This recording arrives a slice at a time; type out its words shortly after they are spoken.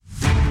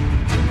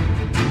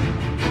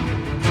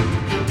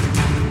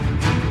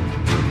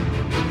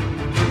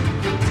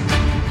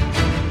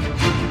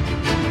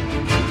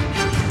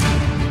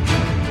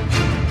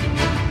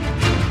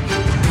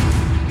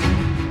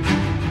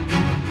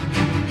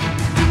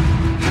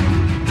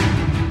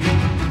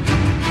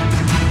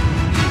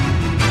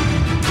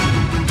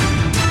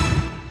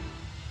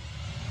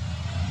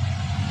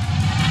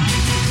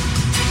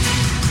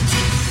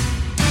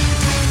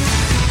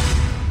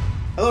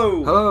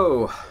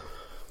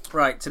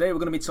Right, today we're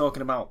going to be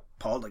talking about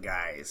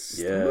Poltergeist.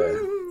 Yeah,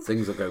 Woo!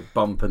 Things will go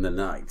bump in the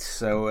night.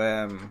 So,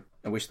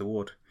 I wish they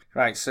would.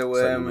 Right,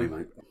 so,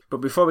 Mate. But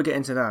before we get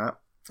into that,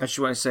 I just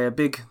want to say a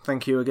big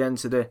thank you again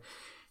to the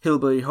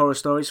Hillbilly Horror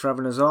Stories for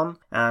having us on,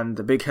 and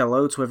a big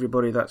hello to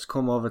everybody that's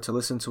come over to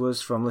listen to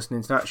us from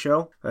listening to that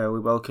show. We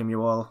welcome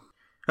you all.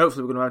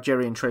 Hopefully we're going to have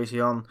Jerry and Tracy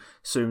on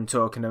soon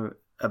talking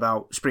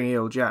about Spring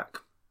Heel Jack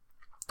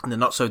in the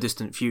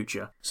not-so-distant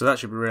future. So that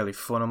should be really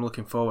fun. I'm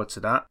looking forward to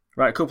that.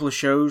 Right, a couple of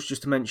shows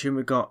just to mention.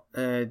 We've got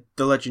the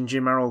legend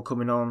Jim Harrell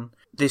coming on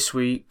this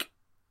week.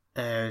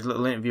 A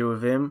little interview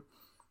with him.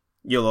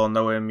 You'll all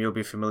know him. You'll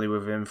be familiar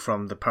with him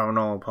from the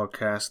Paranormal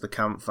Podcast, The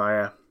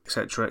Campfire,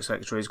 etc.,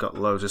 etc. He's got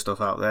loads of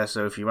stuff out there,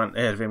 so if you haven't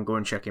heard of him, go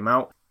and check him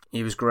out.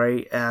 He was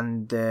great.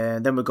 And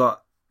then we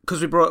got, because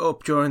we brought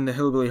up during the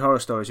Hillbilly Horror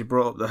Stories, we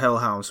brought up the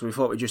Hellhound, so we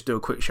thought we'd just do a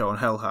quick show on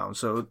Hellhound.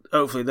 So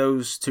hopefully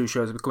those two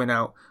shows will be coming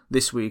out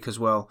this week as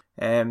well.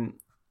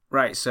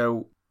 Right,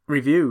 so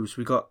reviews.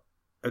 We got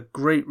a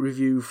great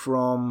review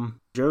from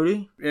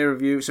Jodie.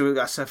 So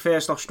that's her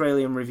first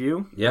Australian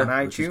review on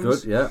iTunes. Which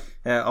is good,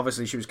 yeah.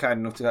 Obviously, she was kind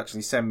enough to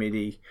actually send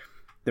me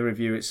the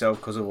review itself,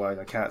 because otherwise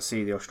I can't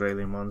see the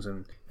Australian ones,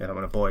 and I don't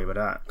want to bore you with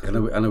that. I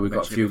know we've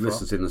got a few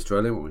listeners in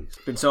Australia, haven't we?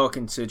 Been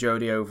talking to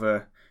Jodie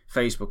over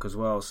Facebook as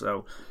well,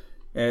 so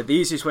the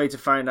easiest way to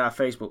find our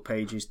Facebook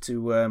page is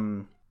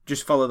to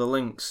just follow the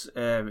links.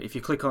 If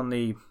you click on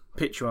the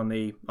picture on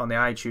the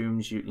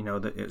iTunes, you know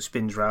that it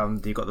spins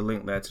round. You've got the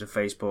link there to the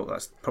Facebook.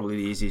 That's probably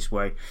the easiest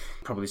way.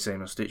 Probably the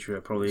same on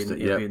Stitcher. Probably it'll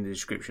be in the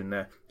description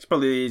there. It's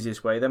probably the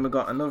easiest way. Then we've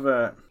got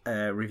another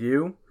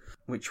review,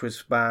 which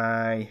was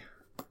by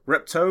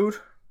Reptoad,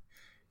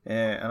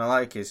 and I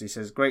like his. He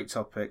says, great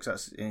topics.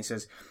 And he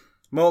says,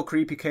 more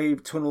creepy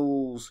cave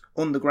tunnels,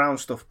 underground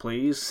stuff,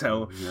 please.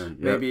 So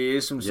maybe it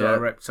is some sort of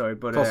Reptoid,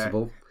 but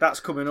possible. That's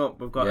coming up.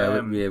 We've got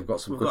we've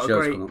got some good shows a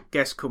great coming up.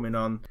 Guest coming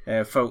on,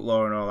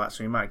 folklore and all that.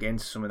 So we might get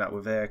into some of that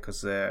with there,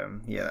 because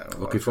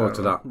looking forward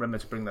to that. Remember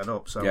to bring that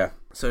up.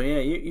 So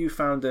you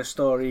found a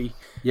story.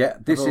 Yeah,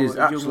 this is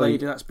a actually young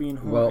lady that's been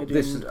haunted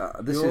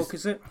in York,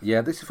 is it?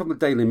 Yeah, this is from the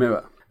Daily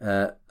Mirror.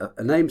 Her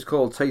name's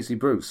called Stacey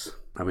Bruce.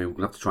 I mean, we're going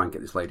to have to try and get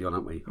this lady on,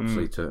 aren't we?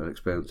 Obviously, to her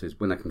experiences,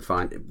 when I can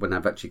find it, when I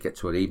actually get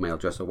to an email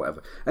address or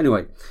whatever.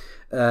 Anyway,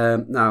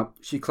 now,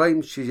 she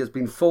claims she has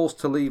been forced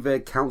to leave her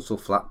council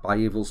flat by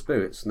evil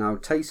spirits. Now,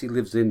 Stacey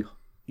lives in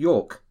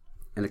York,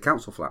 in a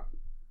council flat.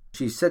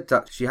 She said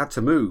that she had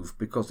to move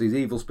because these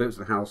evil spirits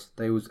in the house,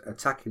 they was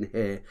attacking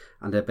her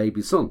and her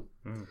baby son.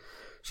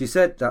 She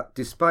said that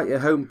despite her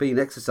home being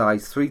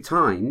exorcised 3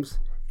 times,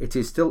 it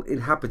is still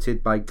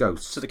inhabited by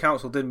ghosts. So the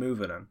council did move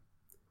her then?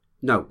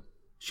 No.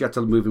 She had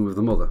to move in with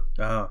the mother.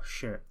 Oh,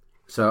 shit.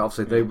 So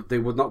obviously they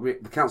would not.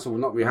 The council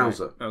would not rehouse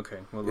her. Okay,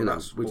 well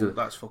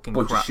that's fucking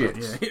bunch crap.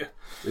 Of shit.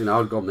 Yeah.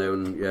 I'd gone there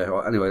and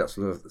Anyway, that's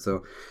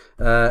so.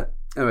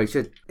 Anyway,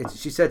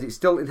 she said it's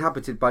still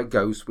inhabited by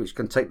ghosts, which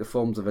can take the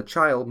forms of a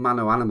child, man,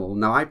 or animal.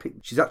 Now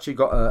she's actually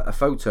got a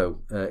photo.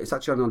 It's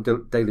actually on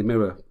the Daily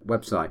Mirror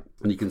website,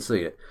 and you can see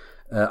it.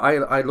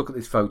 I look at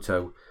this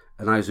photo,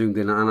 and I zoomed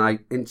in, and I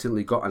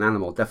instantly got an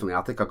animal. Definitely,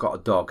 I think I got a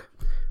dog.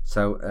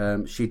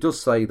 So she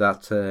does say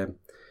that.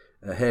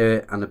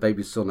 Her and the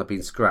baby's son have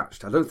been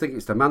scratched. I don't think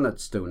it's the man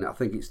that's doing it. I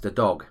think it's the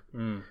dog.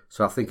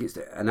 So I think it's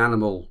an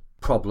animal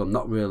problem,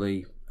 not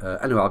really.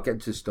 Anyway, I'll get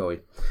into the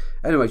story.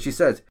 Anyway, she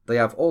said they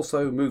have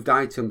also moved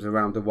items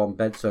around the one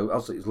bed. So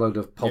also it's a load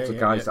of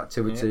poltergeist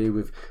activity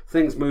with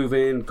things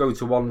moving, go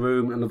to one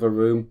room, another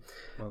room.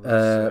 Well,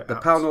 the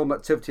paranormal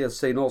activity has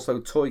seen also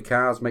toy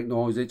cars make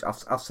noises.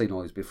 I've seen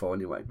all these before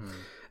anyway.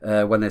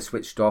 When they're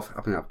switched off.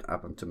 I think that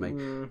happened to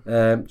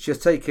me. She has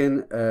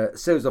taken a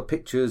series of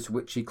pictures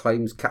which she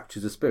claims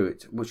captures a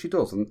spirit, which she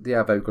does, and they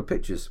are very good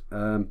pictures.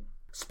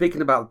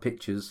 Speaking about the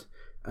pictures,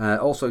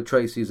 also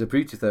Tracy is a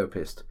beauty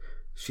therapist.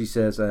 She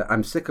says,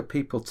 I'm sick of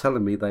people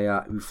telling me they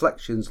are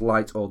reflections,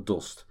 light or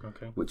dust,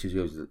 which is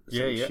usually the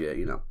same shit,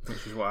 you know.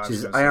 Which is what she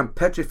says, I am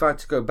petrified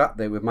to go back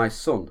there with my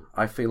son.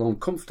 I feel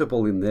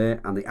uncomfortable in there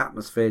and the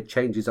atmosphere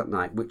changes at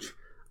night, which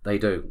they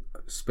do.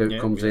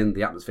 Spirit comes in,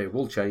 the atmosphere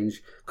will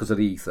change because of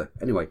the ether.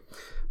 Anyway,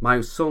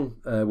 my son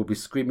will be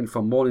screaming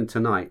from morning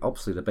to night.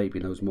 Obviously, the baby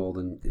knows more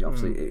than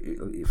obviously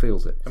he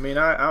feels it. I mean,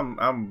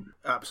 I'm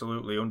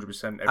absolutely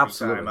 100% every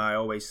time. I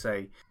always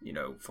say,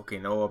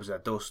 fucking orbs are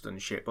dust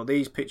and shit. But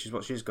these pictures,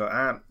 what she's got,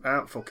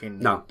 aren't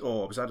fucking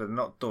orbs. They're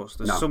not dust.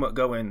 There's something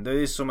going. There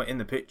is something in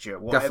the picture.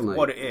 Definitely,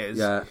 what it is.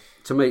 Yeah,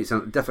 to me, it's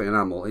definitely an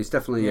animal. It's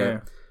definitely.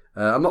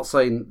 I'm not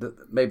saying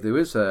that maybe there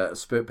is a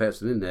spirit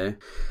person in there.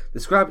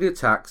 Describing the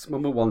attacks,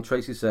 number 1,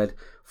 Tracy said,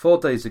 4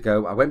 days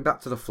ago, I went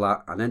back to the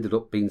flat and ended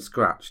up being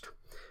scratched.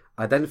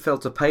 I then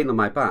felt a pain on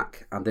my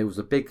back and there was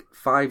a big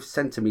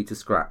 5-centimetre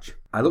scratch.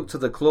 I looked at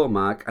the claw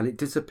mark and it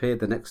disappeared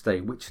the next day,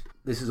 which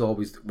this is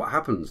always what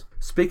happens.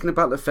 Speaking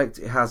about the effect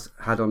it has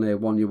had on her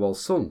 1-year-old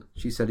son,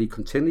 she said he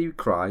continually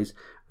cries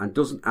and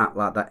doesn't act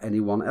like that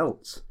anyone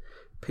else.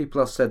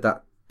 People have said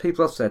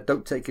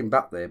don't take him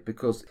back there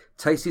because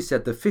Stacey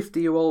said the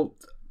 50-year-old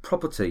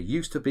property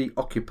used to be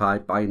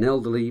occupied by an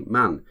elderly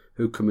man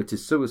who committed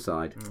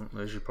suicide.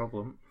 There's your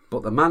problem.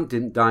 But the man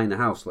didn't die in the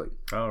house, Lee.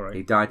 All right.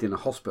 He died in a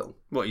hospital.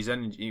 What, his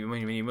energy? I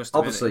mean, he must have,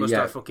 Obviously, he must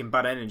yeah. have fucking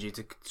bad energy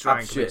to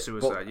try and commit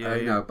suicide. But,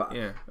 yeah. But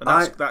yeah.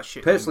 That's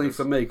shit. Personally,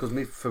 for me, because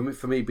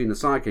for me being a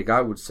psychic,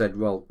 I would said,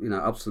 well,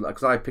 absolutely,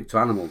 because I picked 2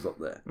 animals up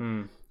there.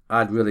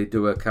 I'd really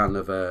do a kind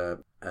of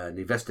an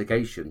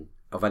investigation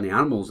of any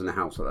animals in the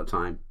house at the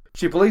time.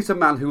 She believes a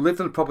man who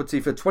lived on the property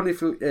for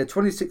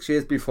 26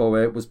 years before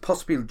her was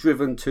possibly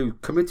driven to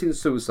committing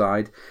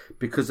suicide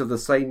because of the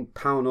same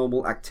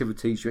paranormal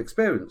activity she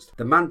experienced.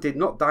 The man did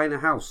not die in a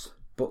house,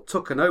 but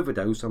took an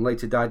overdose and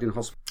later died in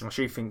hospital. Well,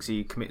 she thinks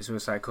he committed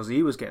suicide because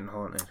he was getting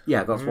haunted.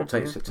 Yeah, that's what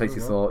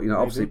Tacy thought.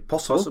 Obviously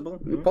possible.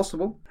 Possible.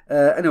 Possible.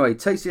 Anyway,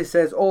 Tacy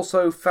says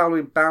also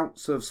following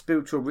bouts of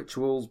spiritual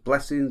rituals,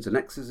 blessings and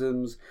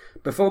exorcisms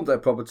performed at her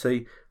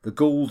property, the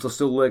ghouls are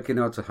still lurking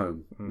out of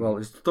home. Well,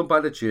 it's done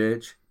by the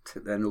church.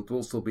 Then it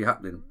will still be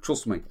happening.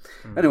 Trust me.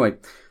 Anyway,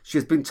 she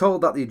has been told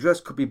that the address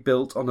could be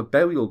built on a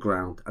burial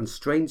ground and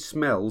strange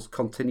smells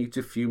continue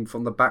to fume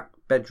from the back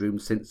bedroom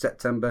since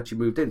September she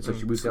moved in. So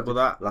she moved in.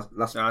 Well,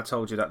 last I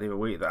told you that the other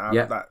week,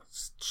 that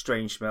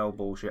strange smell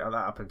bullshit, that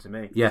happened to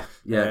me. Yeah.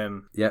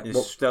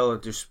 Stella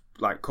just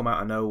like come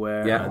out of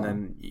nowhere and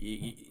then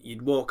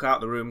you'd walk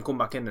out the room, come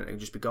back in and it'd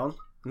just be gone.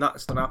 And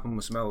that's done happen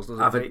with smells,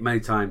 doesn't it? I've had it many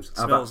times.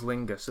 Smells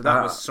linger. So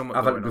that was somewhat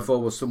I've had it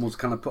before where someone's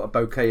kind of put a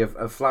bouquet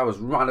of flowers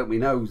right up my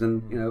nose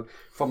and,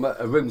 from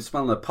a room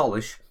smelling of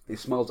polish, it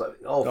smells like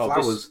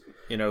flowers.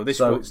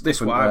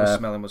 This what I was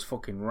smelling was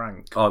fucking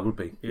rank. Oh, it would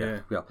be. Yeah,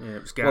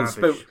 it was garbage.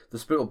 Well, the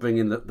spirit will bring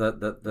in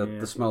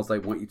the smells they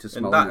want you to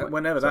smell. And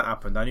whenever that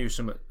happened, I knew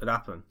something had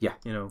happened. Yeah.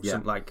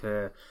 Something like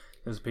there's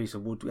a piece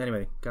of wood.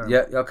 Anyway,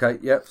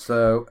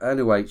 So,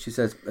 anyway, she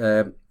says...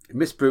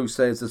 Miss Bruce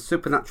says the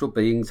supernatural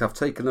beings have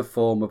taken the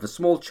form of a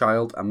small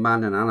child, a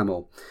man and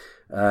animal.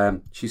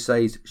 She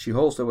says she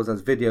also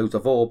has videos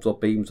of orbs or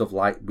beams of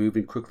light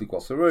moving quickly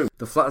across the room.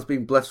 The flat has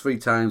been blessed 3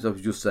 times, as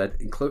we just said,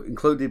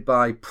 included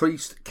by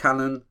priest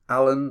Canon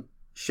Alan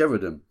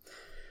Sheridan.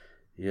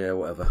 Yeah,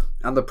 whatever.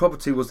 And the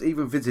property was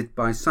even visited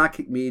by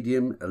psychic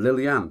medium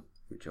Lillian,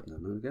 which I've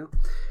never known again.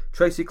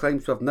 Tracy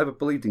claims to have never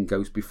believed in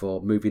ghosts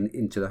before moving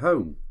into the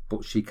home,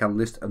 but she can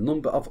list a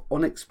number of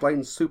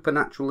unexplained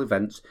supernatural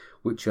events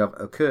which have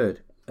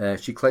occurred.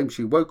 She claims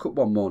she woke up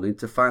one morning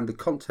to find the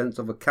contents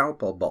of a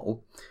Calpol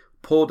bottle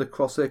poured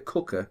across her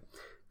cooker,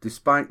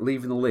 despite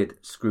leaving the lid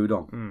screwed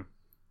on.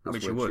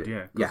 Which you would,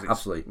 yeah. Yeah,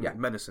 absolutely. Yeah,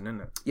 medicine,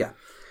 isn't it? Yeah.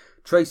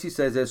 Tracy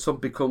says her son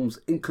becomes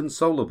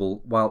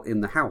inconsolable while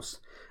in the house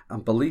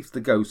and believes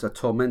the ghosts are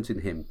tormenting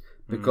him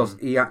because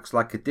he acts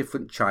like a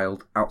different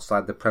child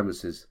outside the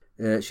premises.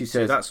 She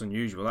says... that's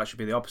unusual. That should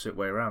be the opposite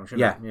way around,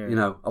 shouldn't it?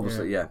 Yeah,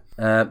 obviously,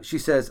 yeah. She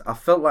says, I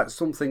felt like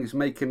something is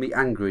making me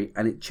angry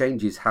and it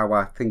changes how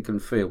I think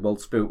and feel. Well,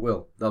 spirit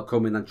will. They'll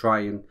come in and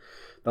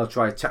they'll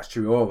try to attach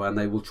to you over and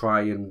they will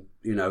try and,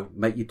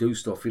 make you do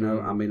stuff,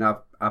 I mean,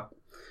 I'm not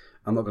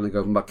going to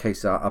go over my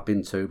case I've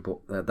been to,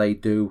 but they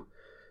do...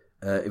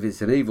 if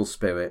it's an evil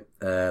spirit,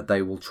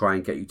 they will try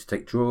and get you to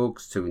take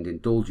drugs, to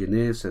indulge in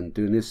this and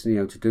doing this,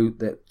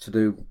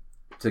 to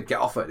get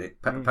off at it,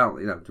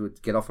 apparently, to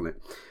get off on it.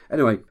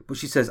 Anyway, but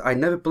she says, I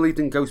never believed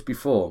in ghosts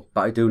before,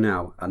 but I do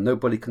now, and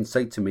nobody can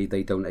say to me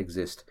they don't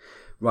exist.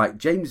 Right,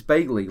 James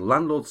Bailey,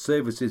 Landlord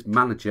Services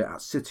Manager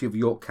at City of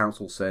York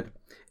Council, said,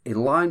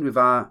 in line with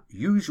our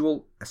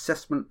usual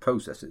assessment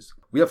processes,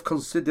 we have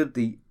considered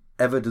the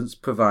evidence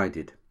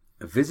provided,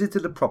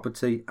 visited the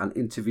property and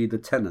interviewed the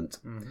tenant.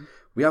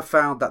 We have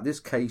found that this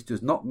case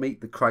does not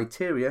meet the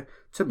criteria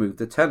to move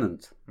the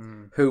tenant,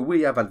 who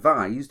we have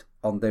advised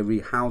on their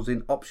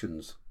rehousing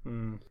options.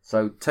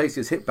 So Tacy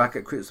has hit back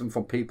at criticism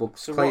from people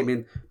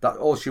claiming that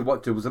all she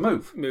wanted to do was a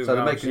move. So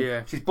they're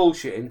making, she's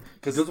bullshitting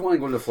because she doesn't want to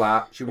go in the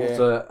flat. She wants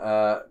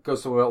to go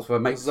somewhere else where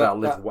her mates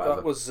live, whatever.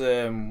 That was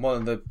one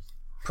of the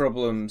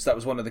problems. That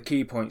was one of the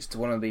key points to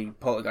one of the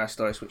Poltergeist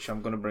stories, which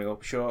I'm going to bring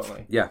up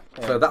shortly. Yeah,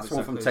 so that's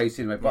one from Tacy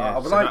anyway. But I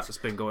would like that's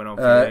been going on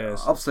for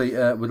years. Obviously,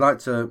 we'd like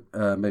to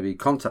maybe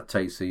contact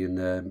Tacy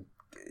and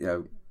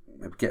maybe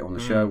get her on the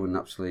show and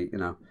actually,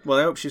 Well,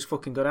 I hope she's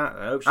fucking good at it.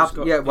 I hope she's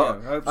got. I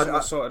hope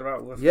she's sorted her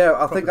out with. Yeah,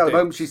 I think at the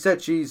moment she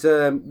said she's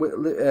I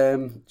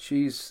think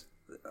she's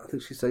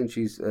saying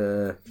she's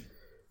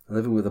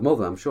living with her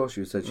mother. I'm sure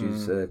she said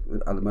she's at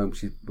the moment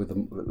she's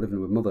living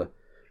with mother.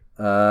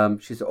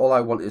 She said, all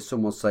I want is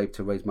someone safe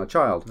to raise my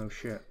child. No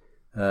shit.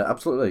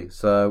 Absolutely.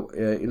 So,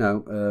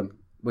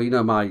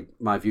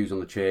 my views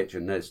on the church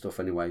and their stuff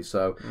anyway.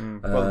 So,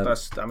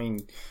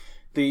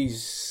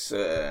 this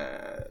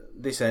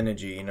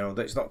energy,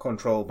 that's not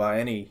controlled by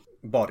any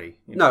body.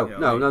 No.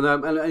 And I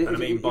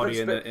mean body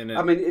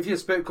if your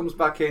spirit comes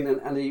back in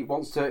and he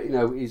wants to,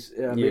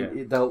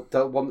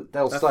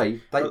 they'll stay.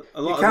 A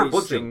lot of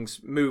these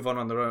things move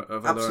on their own.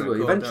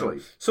 Absolutely,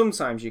 eventually.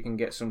 Sometimes you can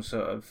get some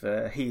sort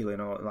of healing,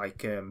 or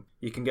like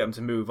you can get them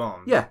to move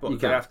on. Yeah, but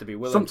they have to be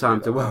willing.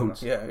 Sometimes to they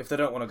won't. Yeah, if they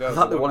don't want to go.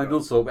 Like the one in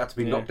Dulthorpe, had to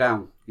be knocked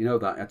down. You know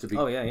that had to be.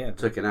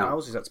 Taken out.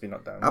 Houses had to be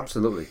knocked down.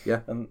 Absolutely, yeah.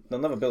 And they'll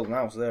never build an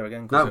house there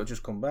again because it'll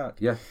just come back.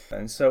 Yeah.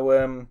 And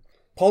so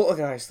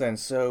Poltergeist then.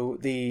 So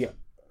the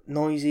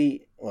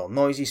noisy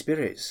noisy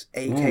spirits,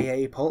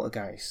 aka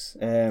poltergeist.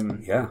 I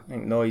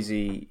think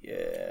noisy,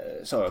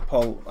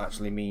 pol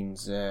actually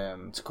means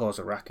to cause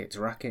a racket,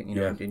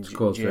 in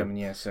German,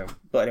 yeah. So,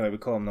 but anyway, we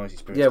call them noisy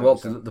spirits. Yeah, well,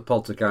 the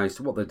poltergeist,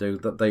 what they do,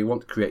 that they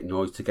want to create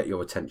noise to get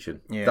your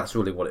attention. Yeah. That's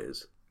really what it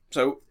is.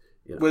 So,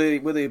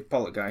 with the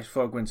poltergeist,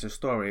 before I go into the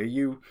story,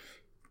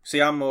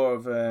 I'm more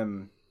of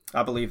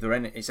I believe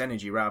it's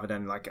energy rather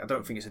than I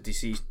don't think it's a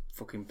deceased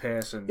fucking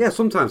person. Yeah,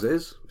 sometimes it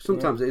is.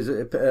 Sometimes it is.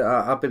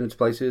 I've been into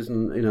places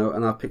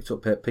and I've picked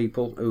up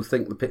people who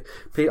think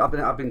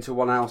I've been to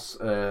one house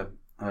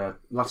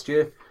last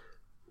year,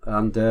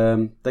 and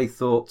they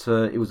thought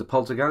it was a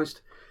poltergeist.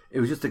 It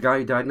was just a guy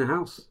who died in a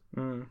house.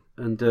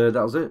 And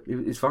that was it.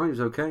 It's fine. It was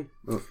okay.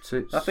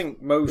 I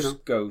think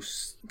most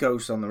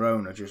ghosts on their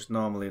own are just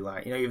normally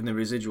even the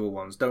residual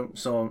ones don't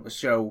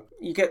show.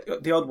 You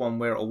get the odd one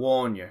where it'll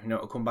warn you.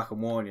 It'll come back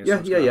and warn you. Yeah.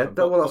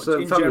 That's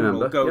in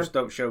general, ghosts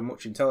don't show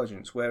much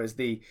intelligence, whereas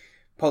the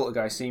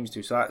poltergeist seems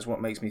to. So that's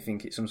what makes me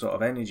think it's some sort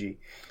of energy,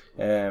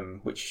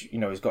 which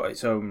has got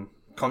its own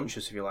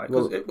conscious, if you like.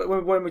 Well,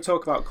 when we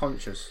talk about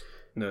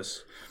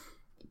consciousness,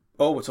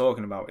 all we're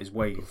talking about is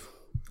wave.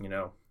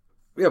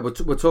 Yeah, we're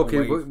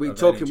talking.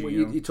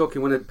 You're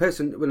talking when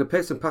a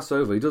person passes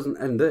over, he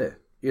doesn't end there.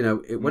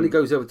 When he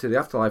goes over to the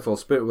afterlife or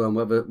spirit realm,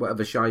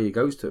 whatever shy he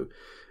goes to,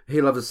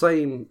 he'll have the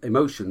same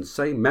emotions,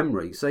 same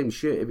memory, same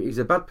shit. If he's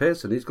a bad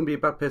person, he's going to be a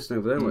bad person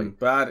over there.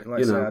 Bad,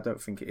 I say, I don't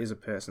think it is a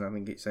person. I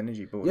think it's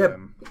energy.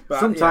 But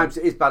sometimes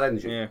it is bad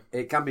energy. Yeah.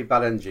 It can be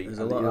bad energy. There's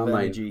a lot of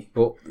energy,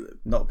 but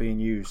not being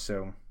used,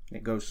 so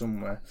it goes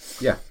somewhere.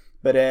 Yeah.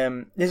 But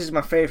this is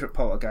my favourite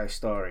poltergeist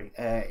story.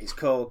 It's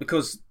called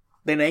because.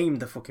 They named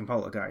the fucking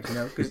poltergeist,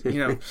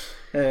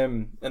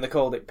 and they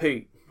called it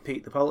Pete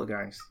the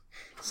poltergeist.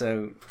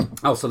 So,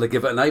 so they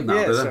give it a name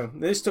now, do they? So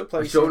this took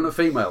place. Showing a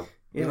female.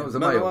 Yeah, it was a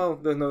male. Well,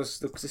 there's no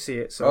to see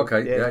it. So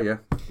okay, yeah,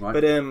 right.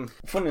 But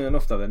funny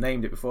enough, though, they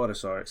named it before they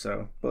saw it.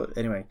 So, but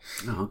anyway,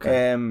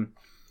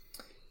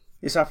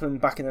 this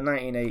happened back in the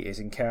 1980s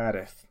in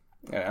Cardiff.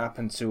 It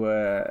happened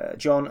to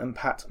John and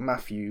Pat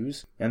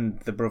Matthews and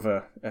the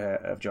brother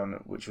of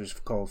John, which was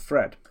called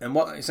Fred. And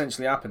what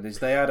essentially happened is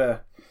they had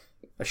a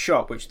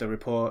shop which they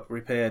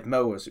repaired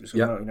mowers. It was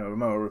a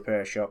mower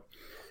repair shop,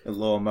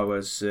 lawn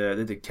mowers.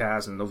 They did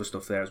cars and other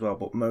stuff there as well,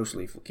 but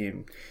mostly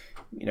fucking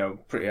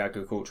pretty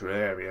agricultural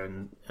area,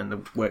 and they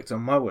worked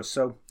on mowers.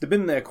 So they've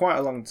been there quite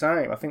a long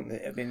time. I think they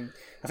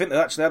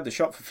actually had the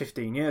shop for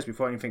 15 years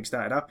before anything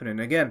started happening.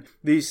 Again,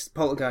 these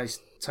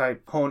poltergeist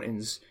type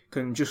hauntings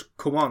can just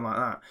come on like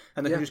that,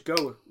 and they can just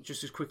go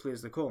just as quickly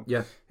as they come.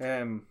 Yeah.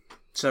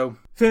 So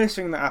first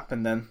thing that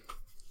happened then,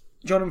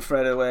 John and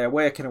Fred are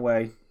working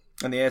away.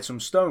 And they heard some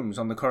stones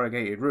on the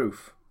corrugated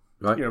roof,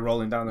 right?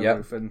 Rolling down the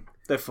roof, and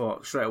they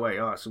thought straight away,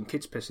 some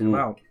kids pissing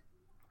about.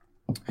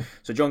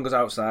 So John goes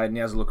outside and he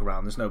has a look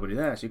around. There's nobody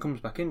there. So he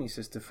comes back in. He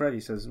says to Fred,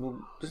 he says,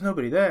 "Well, there's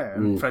nobody there."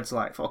 And Fred's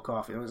like, "Fuck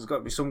off! There's got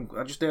to be some.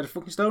 I just heard a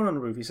fucking stone on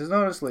the roof." He says,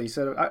 "No, honestly," he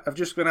said, "I've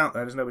just been out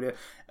there. There's nobody there."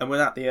 And with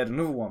that, they heard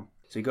another one.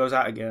 So he goes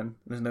out again. And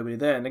there's nobody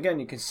there. And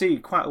again, you can see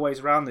quite a ways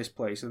around this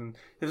place. And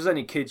if there's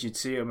any kids, you'd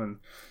see them. And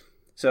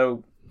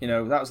so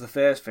that was the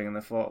first thing. And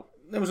they thought.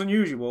 It was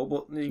unusual,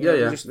 but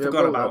just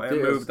forgot about it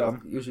and moved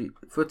on. Usually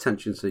for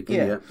attention seeking,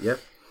 yeah.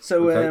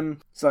 So,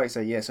 like I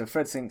say, so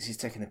Fred thinks he's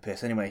taking the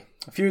piss. Anyway,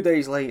 a few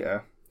days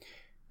later,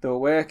 they were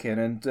working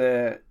and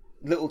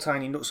little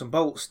tiny nuts and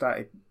bolts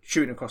started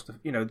shooting across the,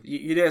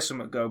 you'd hear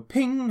something go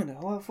ping, and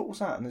what was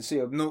that? And they'd see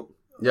a nut.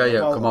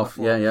 Come off,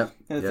 yeah.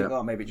 And they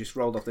think, maybe it just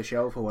rolled off the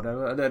shelf or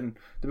whatever. And then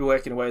they'd be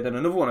working away, then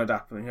another one had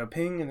happened,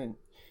 ping, and then.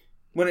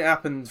 When it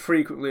happened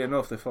frequently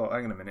enough, they thought,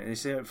 hang on a minute,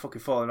 this isn't fucking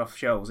falling off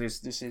shelves.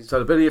 This is... So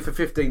they've been here for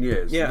 15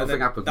 years. Yeah,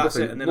 nothing happens. That's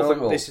nothing, it. And then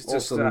nothing this is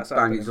just starts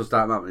happening. It just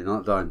starts happening,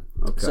 not dying.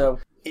 Okay. So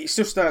it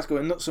just starts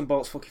going, nuts and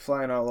bolts fucking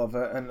flying all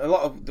over. And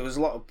there was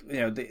a lot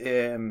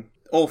of,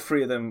 all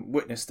three of them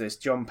witnessed this.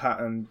 John, Pat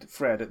and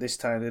Fred at this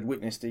time, they'd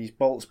witnessed these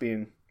bolts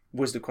being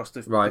whizzed across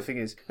the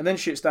fingers. And then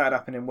shit started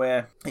happening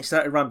where it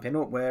started ramping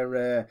up,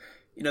 where...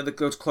 they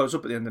go to close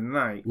up at the end of the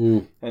night,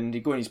 and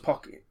you go in his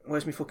pocket.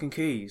 Where's my fucking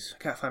keys?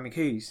 I can't find my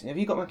keys. Have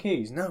you got my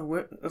keys?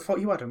 No, I thought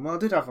you had them. Well, I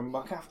did have them,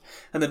 but I can't.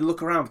 And they'd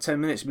look around for 10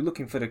 minutes, be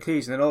looking for the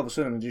keys, and then all of a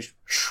sudden, they just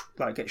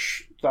get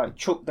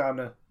chucked down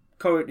the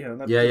corridor.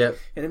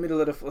 In the middle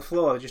of the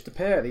floor, just a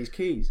pair of these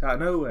keys out of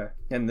nowhere,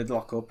 and they'd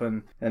lock up,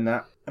 and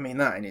that. I mean,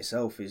 that in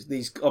itself is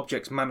these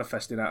objects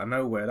manifesting out of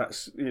nowhere.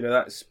 That's.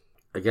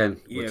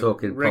 Again, we're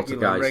talking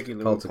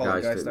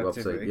poltergeist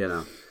activity.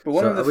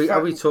 But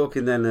are we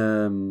talking then,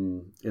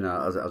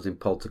 as in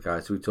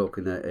poltergeist, are we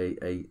talking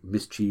a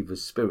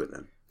mischievous spirit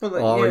then? Well,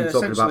 or are you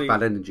talking about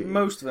bad energy?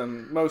 Most of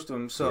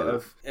them sort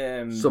of...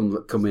 some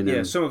that come in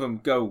and... some of them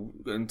go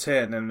and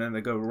turn and then they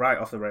go right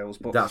off the rails.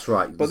 But that's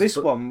right. But this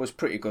one was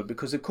pretty good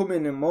because they come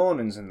in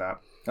mornings and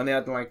that, and they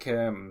had like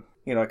a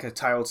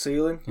tiled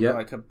ceiling,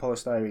 like a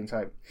polystyrene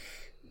type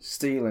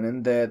ceiling,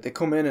 and they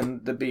come in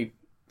and there'd be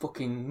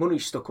fucking money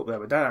stuck up there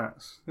with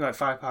darts, like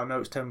 £5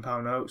 notes,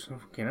 £10 notes.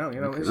 Fucking hell,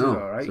 this is all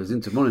right. So he's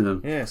into money then.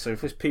 Yeah. So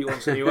if this Pete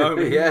wants a new home,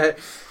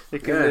 he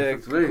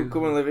can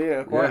come and live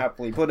here quite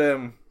happily. But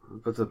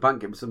Go to the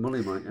bank, get me some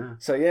money, mate.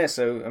 Yeah.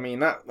 So I mean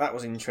that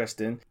was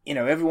interesting. You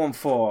know, everyone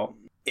thought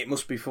it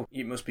must be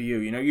you.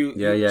 You know, you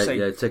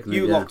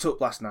locked up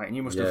last night, and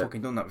you must have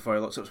fucking done that before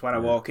you locked up. So when I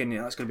walk in,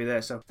 that's going to be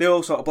there. So they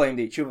all sort of blamed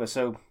each other.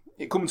 So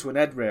it come to an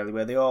end really,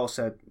 where they all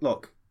said,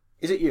 "Look,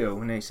 is it you?"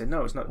 And they said,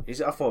 "No, it's not.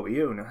 Is it? I thought it was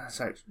you." And I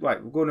said,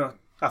 "Right, we're going to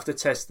have to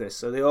test this."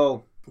 So they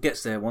all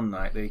gets there one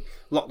night. They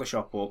lock the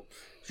shop up.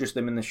 It's just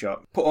them in the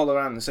shop. Put all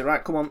their hands and say,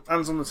 "Right, come on,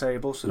 hands on the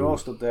table." So they all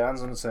stood there,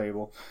 hands on the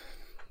table,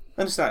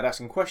 and they started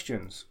asking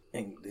questions.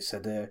 And they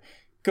said,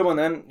 "Come on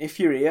then, if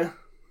you're here,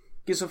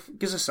 gives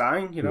a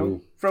sign, you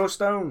know, throw a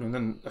stone," and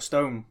then a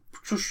stone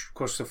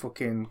across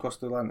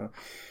the land.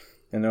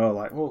 And they're all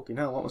like, "Oh, you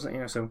know, what was it?" You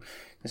know, so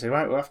they say,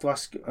 "Right, we'll have to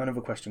ask another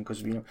question,"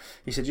 because you know,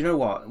 he said, "You know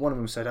what?" One of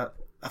them said,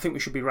 "I think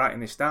we should be writing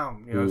this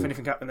down. You know, if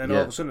anything happened, then all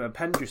of a sudden a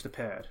pen just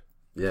appeared,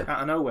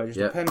 out of nowhere, just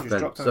a pen just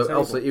dropped on the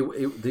table." So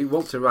also, he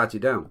wants to write it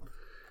down.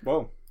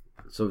 Well,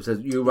 so it says,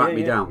 "You write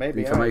me down the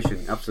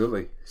information."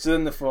 Absolutely. So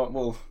then they thought,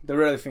 well, they're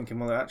really thinking,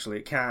 well, actually,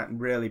 it can't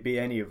really be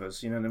any of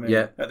us. You know what I mean?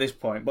 Yeah. At this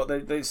point, but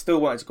they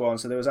still wanted to go on,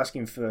 so they was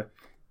asking for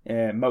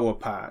mower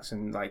parts,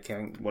 and like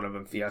one of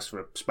them, he asked for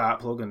a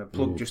spark plug, and a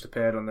plug just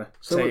appeared on the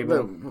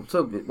table.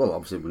 Well,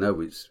 obviously we know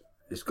it's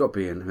got to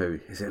be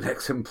is it an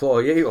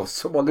ex-employee or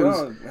someone who's...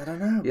 Well, I don't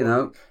know. You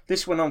know,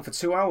 this went on for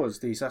 2 hours.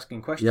 These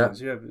asking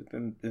questions. Yeah.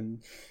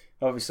 And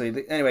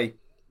obviously, anyway.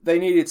 They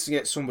needed to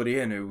get somebody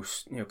in who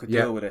could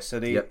deal with this,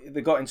 so they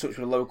got in touch with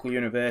a local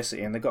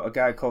university, and they got a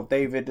guy called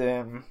David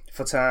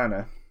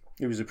Fontana,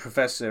 who was a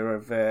professor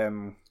of,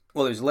 he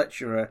was a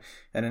lecturer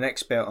and an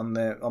expert on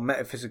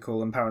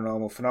metaphysical and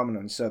paranormal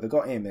phenomena. So they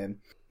got him in.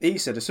 He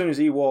said as soon as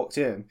he walked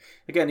in,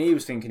 again he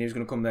was thinking he was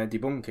going to come there and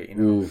debunk it. You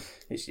know,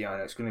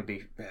 it's going to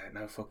be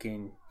no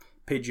fucking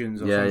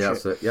pigeons or some shit.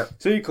 That's it. Yeah.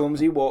 So he comes,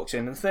 he walks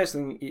in, and the first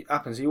thing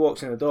happens, he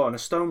walks in the door, and a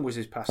stone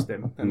whizzes past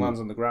him and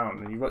lands on the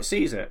ground, and he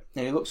sees it,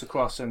 and he looks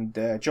across, and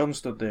John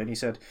stood there,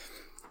 and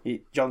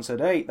John said,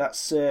 "Hey,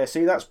 that's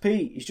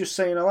Pete. He's just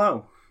saying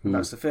hello."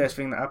 That's the first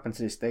thing that happened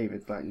to this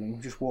David. Like, he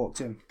just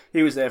walked in.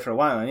 He was there for a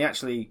while, and he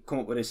actually come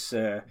up with this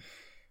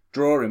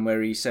drawing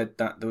where he said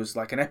that there was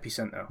like an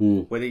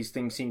epicenter where these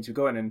things seemed to be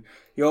going, and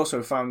he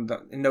also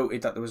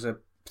noted that there was a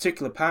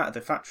particular part of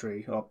the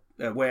factory or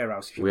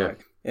warehouse, if you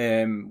like.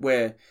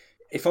 Where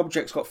if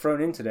objects got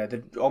thrown into there,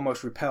 they'd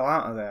almost repel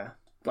out of there,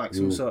 like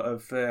some sort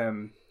of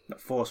not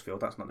force field.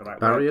 That's not the right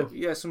barrier. Word,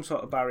 but some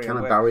sort of barrier. Kind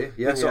of barrier.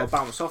 Yeah. They'd sort of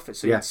bounce off it,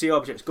 so you'd see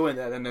objects going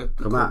there, then they'd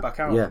come back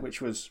out,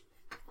 which was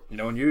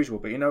unusual.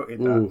 But you noted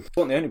that he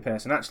wasn't the only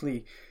person.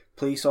 Actually,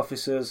 police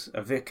officers,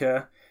 a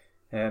vicar,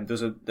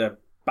 there's the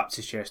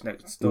Baptist church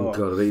next door.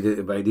 Oh God, he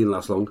didn't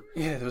last long.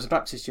 Yeah, there was a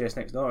Baptist church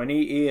next door, and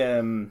he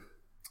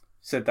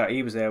said that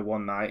he was there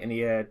one night, and he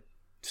heard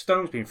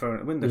stones being thrown at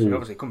the window. So he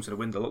obviously comes to the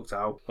window, looks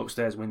out,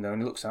 upstairs window,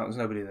 and he looks out, there's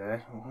nobody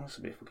there. Oh, that's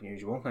a bit fucking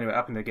unusual. Anyway, it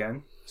happened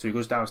again. So he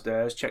goes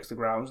downstairs, checks the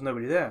grounds,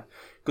 nobody there.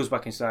 Goes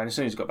back inside, and as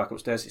soon as he got back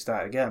upstairs, it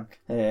started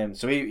again.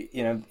 So he,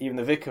 even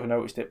the vicar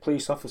noticed it.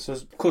 Police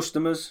officers,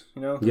 customers,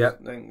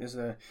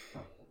 there's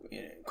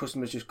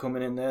customers just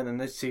coming in there, and then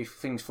they see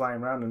things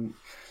flying around, and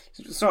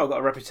it's sort of got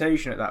a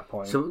reputation at that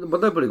point. So, but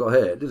nobody got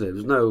hurt, did it?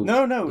 There's no.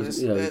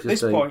 At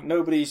this point,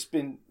 nobody's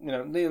been.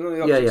 None of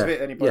the objects have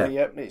hit anybody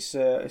yet.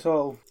 It's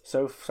all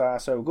so far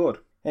so good.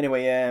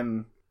 Anyway,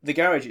 the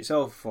garage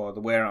itself for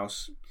the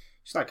warehouse,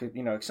 it's like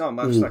it's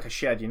almost like a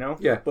shed,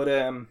 Yeah. But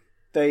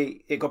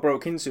it got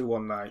broke into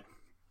one night.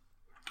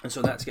 And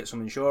so they had to get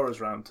some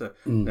insurers round to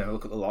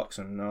look at the locks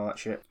and all that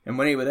shit. And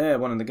when he was there,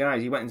 one of the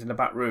guys, he went into the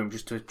back room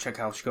just to check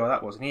how secure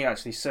that was. And he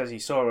actually says he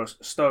saw a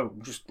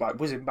stone just like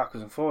whizzing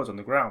backwards and forwards on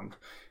the ground.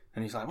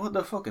 And he's like, "What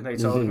the fuck?" And they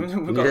told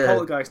him, "We've got a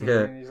poltergeist."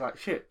 And he's like,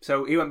 "Shit."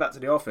 So he went back to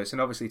the office and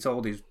obviously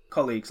told his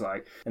colleagues,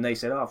 and they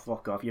said, "Oh,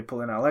 fuck off, you're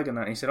pulling our leg," and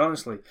that. And he said,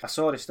 "Honestly, I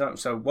saw this stone."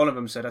 So one of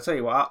them said, "I tell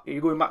you what, are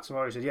you going back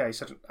tomorrow?" He said, "Yeah." He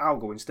said, "I'll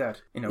go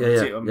instead."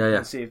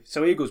 And see if.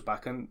 So he goes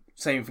back, and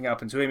same thing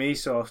happened to him. He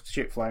saw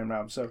shit flying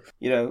around. So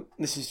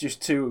this is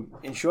just two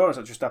insurers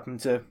that just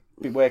happened to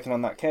be working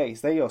on that case.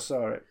 They all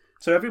saw it.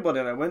 So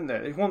everybody that went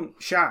there, they weren't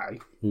shy.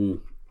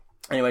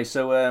 Anyway,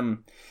 so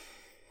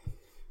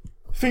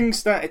things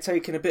started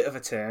taking a bit of a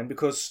turn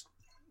because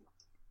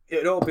it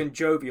had all been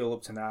jovial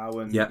up to now,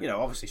 and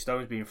obviously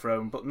stones being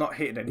thrown, but not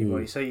hitting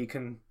anybody. So you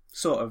can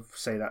sort of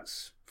say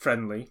that's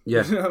friendly.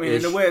 Yeah, I mean,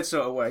 in a weird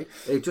sort of way.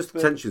 It's just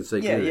attention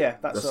seeking. Yeah,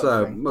 that's sort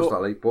of thing. Most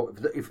likely. But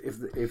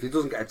if it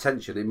doesn't get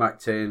attention, it might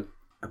turn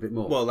a bit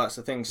more. Well, that's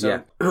the thing.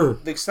 So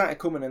they started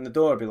coming in, the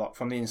door would be locked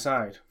from the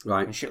inside,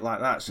 right, and shit like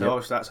that. So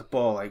obviously that's a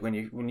ball. Like when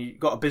you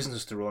got a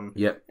business to run,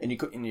 and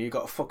you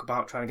got to fuck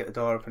about trying to get the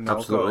door open,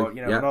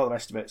 and all the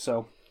rest of it.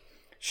 So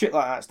shit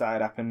like that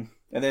started happening,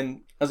 and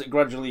then as it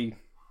gradually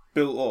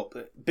built up,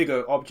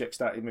 bigger objects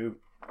started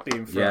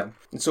being thrown. Yeah.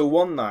 And so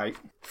one night,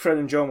 Fred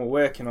and John were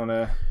working on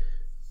a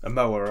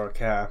mower or a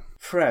car.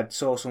 Fred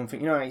saw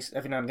something.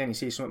 Every now and again you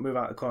see something move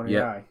out of the corner of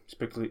your eye,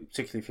 particularly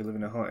if you live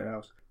in a haunted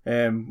house.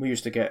 We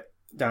used to get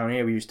down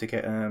here.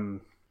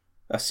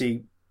 I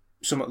see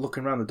someone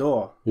looking around the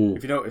door.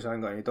 If you notice, I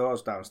ain't got any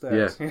doors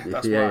downstairs.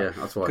 That's why.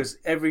 That's why. Because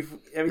every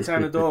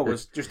time the door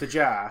was just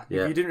ajar,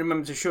 if you didn't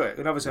remember to shut it,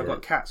 and obviously I've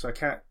got cats, so I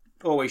can't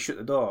always shut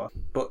the door.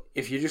 But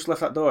if you just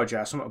left that door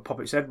ajar, something would pop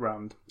its head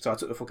round. So I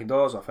took the fucking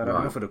doors off. I'd have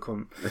enough of the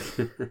cunt.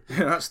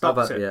 That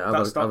stopped it.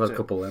 I've had a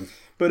couple of them.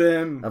 But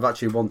I've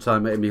actually one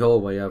time in my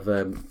hallway.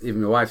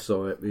 Even my wife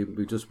saw it. We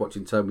were just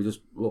watching TV. We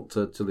just looked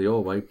to the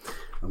hallway,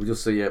 and we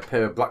just see a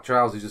pair of black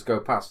trousers just go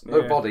past.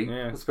 No body,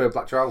 just a pair of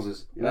black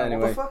trousers. Anyway.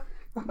 What the fuck?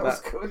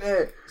 What's going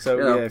here?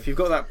 So if you've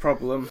got that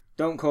problem,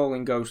 don't call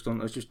in ghost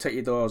hunters. Just take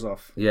your doors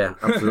off. Yeah,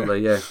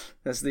 absolutely. Yeah,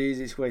 that's the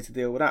easiest way to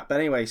deal with that.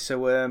 But anyway,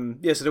 so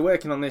so they're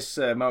working on this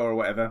mower or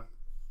whatever,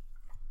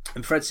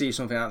 and Fred sees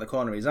something out of the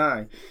corner of his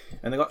eye,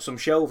 and they got some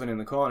shelving in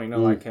the corner,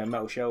 like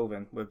metal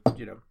shelving with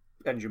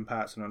engine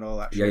parts and all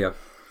that shit. Yeah.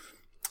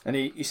 And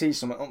he sees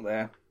something up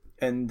there,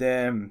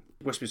 and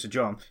whispers to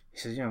John. He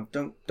says,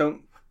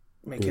 don't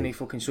make any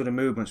fucking sudden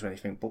movements or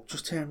anything, but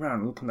just turn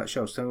around and look on that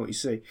shelf. Tell me what you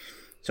see.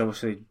 So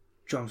obviously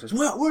John says,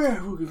 where?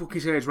 He fucking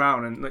his head's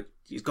round and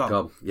he's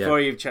gone. Before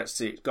he even checks to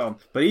see, it's gone.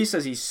 But he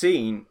says he's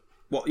seen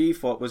what he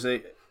thought was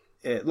it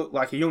looked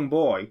like a young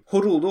boy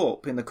huddled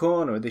up in the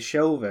corner of this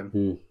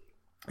shelving.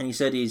 And he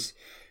said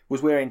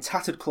was wearing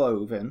tattered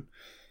clothing.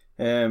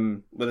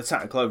 With the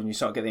tattered clothing, you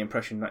sort of get the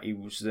impression that he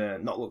was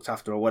not looked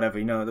after or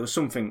whatever. There was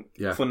something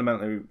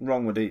fundamentally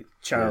wrong with the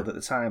child at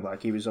the time.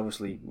 Like he was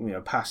obviously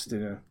passed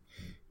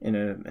in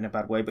a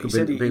bad way. But he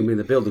said been in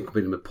the building, could have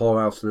been in a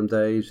poorhouse in them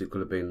days. It could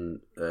have been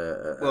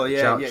it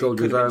could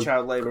have been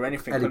child labour or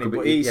anything.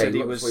 But he said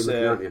he was.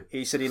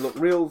 He said he looked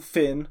real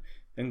thin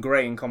and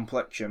grey in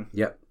complexion.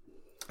 Yep.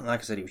 And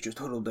like I said, he was just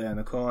huddled there in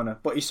the corner.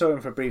 But he saw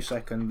him for a brief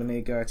second, and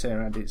the guy turned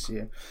around, didn't see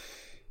him.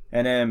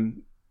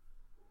 And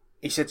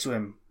he said to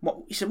him,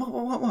 "What?" He said,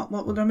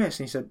 "What did I miss?"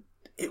 And he said,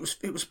 "It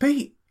was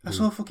Pete. I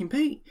saw fucking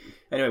Pete."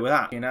 Anyway, with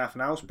that, half an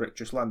house brick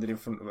just landed in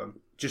front of them,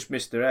 just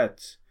missed their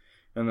heads.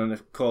 And then they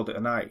called it a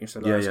night and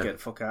said, let's get the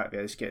fuck out of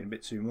here, it's getting a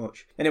bit too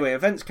much. Anyway,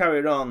 events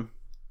carried on,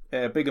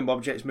 big and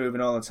objects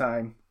moving all the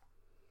time,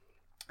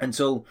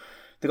 until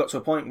they got to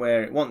a point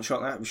where it wasn't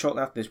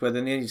shortly after this, where they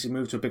needed to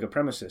move to a bigger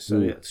premises, so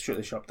they had to shut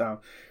the shop down.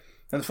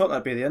 And they thought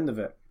that'd be the end of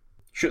it.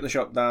 Shut the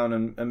shop down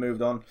and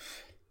moved on.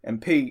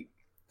 And Pete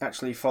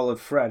actually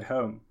followed Fred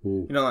home. They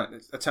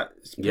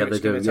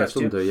do. Yeah,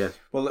 some do, yeah.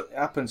 Well, it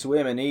happened to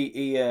him, and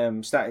he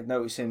started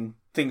noticing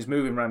things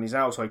moving around his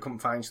house, so he couldn't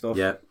find stuff.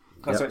 Yeah.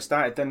 That's how it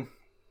started. Then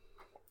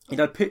he'd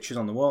had pictures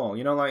on the wall,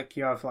 like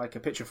you have like a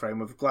picture frame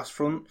with a glass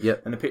front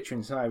and a picture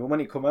inside. Well, when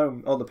he come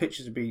home, all the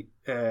pictures would be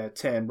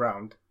turned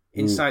round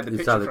inside the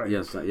picture frame,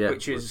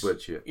 which is, so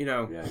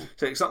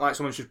it's not like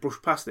someone's just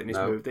brushed past it and it's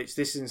moved. This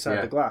is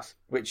inside the glass,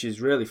 which is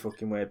really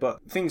fucking weird.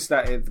 But things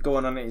started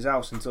going on at his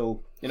house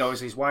until,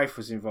 obviously his wife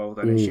was involved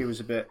and she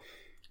was a bit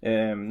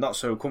not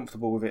so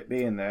comfortable with it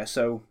being there.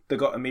 So they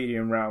got a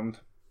medium round.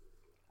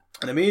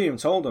 And the medium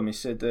told him, he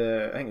said,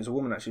 I think it was a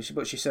woman actually,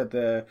 but she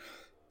said,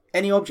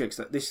 any objects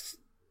that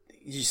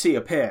you see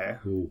appear,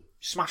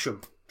 smash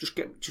them,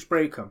 just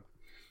break them.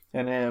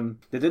 And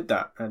they did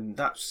that, and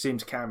that seemed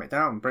to calm it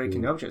down,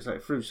 breaking the objects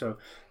like through. So,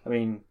 I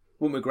mean,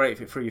 wouldn't be great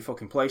if it threw your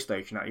fucking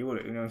PlayStation at you,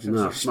 would it? No,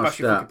 smash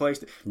your fucking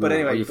PlayStation. But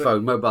anyway, your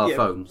phone, mobile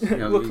phones.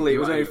 Luckily, it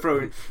was only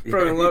throwing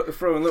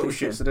little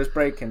shit, so just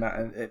breaking that,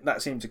 and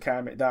that seemed to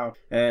calm it down.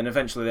 And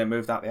eventually, they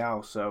moved out the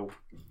house. So,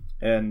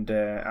 and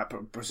I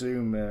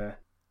presume.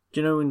 Do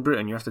you know in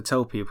Britain you have to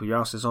tell people your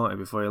house is haunted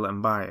before you let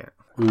them buy it?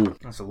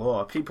 That's a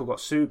law. People got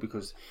sued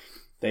because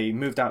they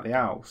moved out the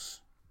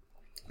house.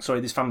 Sorry,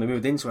 this family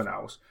moved into an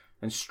house,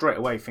 and straight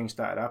away things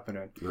started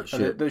happening.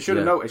 They should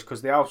have noticed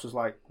because the house was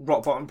like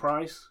rock bottom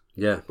price.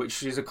 Yeah,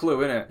 which is a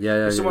clue, isn't it?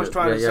 Yeah. If someone's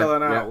trying to sell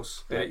an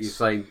house, you're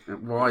saying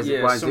why is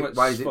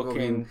it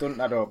fucking doesn't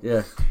add up?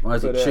 Yeah, why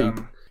is it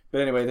cheap?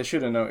 But anyway, they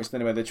should have noticed.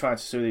 Anyway, they tried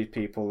to sue these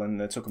people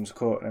and they took them to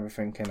court and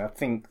everything. And I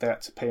think they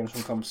had to pay them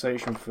some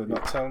compensation for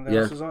not telling the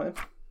house was haunted.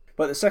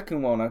 But the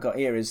second one I got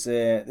here is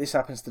this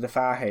happens to the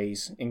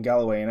Farhays in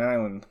Galloway in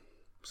Ireland.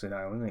 It's in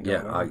Ireland,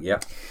 isn't it? Yeah.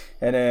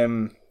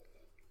 And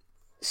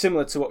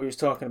similar to what we was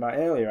talking about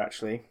earlier,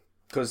 actually,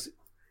 because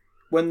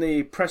when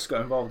the press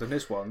got involved in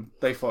this one,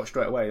 they thought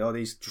straight away,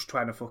 he's just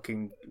trying to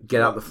fucking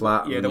get out the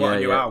flat. Yeah, they want a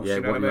new house.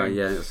 You know what I mean?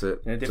 Yeah, that's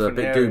it. It's a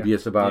bit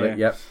dubious about it.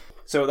 Yep.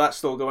 So that's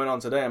still going on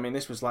today. I mean,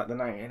 this was like the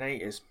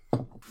 1980s,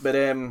 but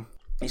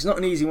it's not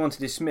an easy one to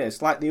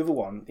dismiss. Like the other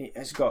one,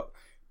 it's got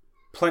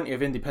plenty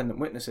of independent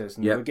witnesses,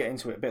 and we'll get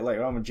into it a bit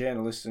later on with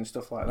journalists and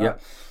stuff like that.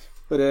 Yep.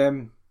 But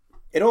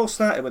it all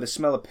started with a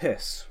smell of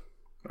piss,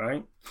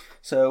 right?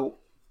 So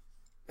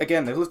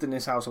again, they've lived in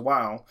this house a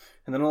while,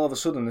 and then all of a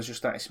sudden there's just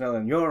started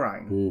smelling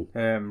urine,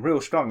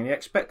 real strong, and you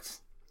expect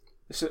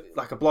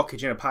like a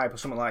blockage in a pipe or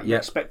something like that. You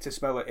expect to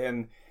smell it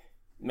in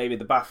maybe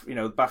the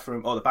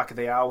bathroom or the back of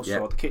the house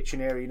or the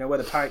kitchen area, where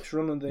the pipes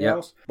run under the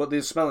house. But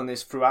they're smelling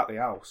this throughout the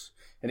house.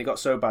 And it got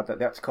so bad that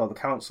they had to call the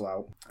council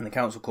out. And the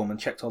council come and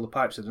checked all the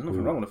pipes. Said, there's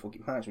nothing wrong with the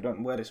fucking pipes. We don't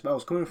know where the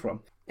smell's coming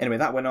from. Anyway,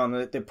 that went on.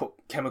 They put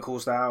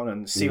chemicals down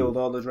and sealed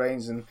all the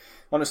drains. And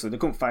honestly, they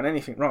couldn't find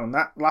anything wrong. And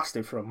that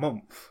lasted for a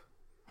month.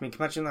 I mean, can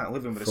you imagine that?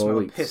 Living with a smell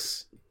of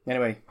piss.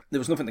 Anyway, there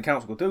was nothing the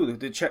council could do.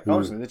 They checked,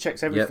 honestly, they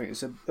checked everything. It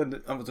said,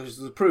 and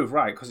there's a proof,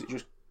 right, because it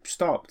just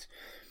stopped.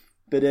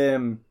 But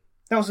that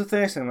was the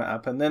first thing that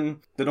happened.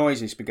 Then the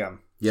noises began.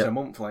 Yeah. So a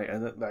month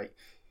later,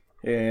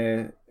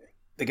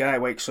 the guy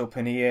wakes up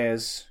and he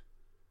hears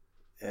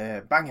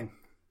banging.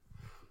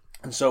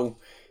 And so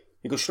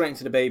he goes straight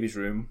into the baby's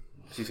room.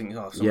 So he thinks,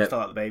 someone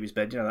fell out the baby's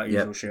bed, that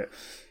usual shit.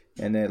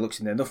 And looks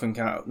in there, nothing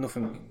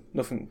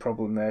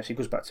problem there. So he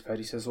goes back to bed.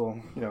 He says,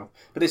 but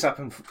this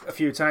happened a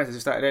few times. They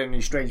started hearing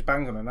these strange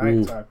bangs on the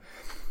night time.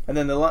 And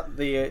then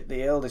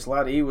the eldest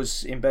lad, he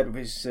was in bed with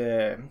his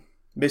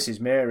Mrs.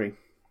 Mary.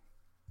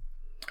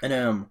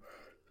 And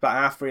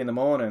about 3:30 in the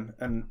morning,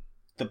 and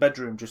the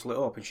bedroom just lit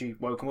up, and she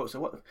woke him up.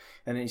 So what?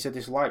 And he said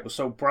this light was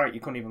so bright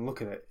you couldn't even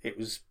look at it. It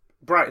was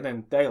brighter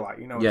than daylight.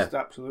 It's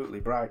absolutely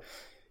bright.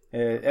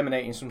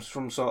 Emanating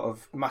some sort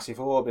of massive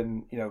orb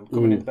and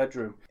coming in the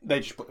bedroom. They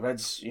just put their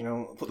heads,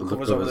 put the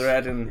covers over their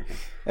head, and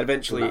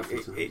eventually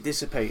it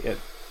dissipated.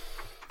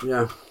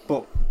 Yeah.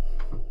 But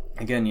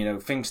again,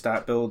 things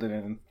start building,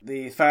 and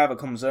the father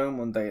comes home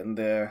one day, and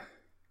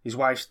his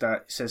wife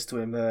says to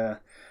him,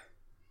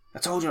 "I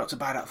told you not to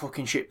buy that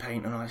fucking shit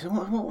paint." And I said,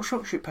 "What's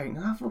wrong with shit paint?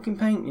 That fucking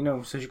paint,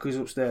 So she goes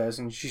upstairs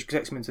and she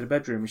takes him into the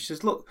bedroom, and she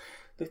says, "Look,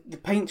 the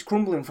paint's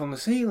crumbling from the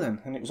ceiling,"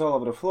 and it was all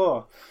over the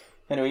floor.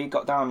 Anyway, he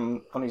got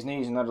down on his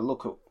knees and had a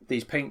look at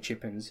these paint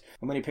chippings,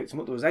 and when he picked them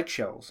up, there was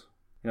eggshells.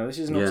 This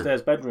is an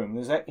upstairs bedroom.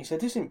 He said,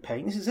 "This isn't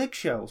paint, this is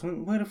eggshells.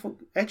 Where the fuck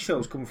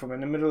eggshells come from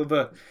in the middle of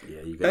a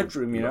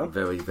bedroom, A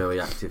very, very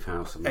active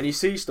house. And you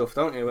see stuff,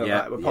 don't you,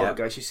 with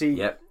Poltergeist? You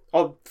see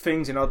odd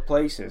things in odd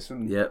places.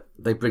 And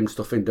they bring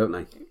stuff in, don't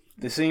they?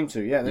 They seem to,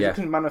 They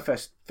can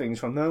manifest things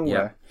from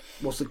nowhere.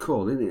 What's it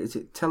called? Is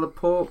it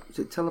teleport?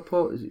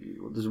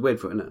 There's a word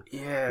for it, isn't it?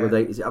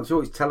 Yeah. I'm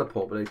sure it's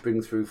teleport, but they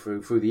bring through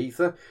the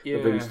ether. Yeah.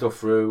 They bring stuff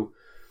through.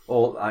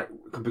 Or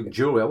could bring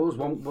jewellery.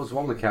 What was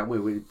one account where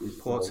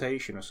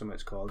portation or something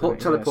it's called.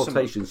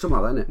 Teleportation,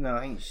 something like that, isn't it? No,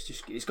 I think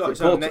it's got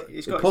its own name.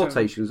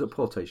 Portation, is it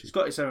portation? It's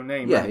got its own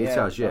name. Yeah, it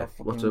has, yeah.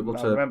 I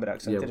remember that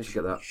because I did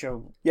a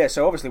show. Yeah,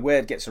 so obviously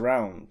word gets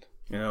around,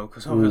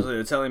 because obviously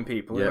they're telling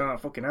people,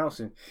 fucking house.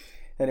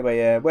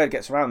 Anyway, word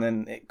gets around,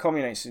 then it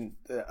culminates in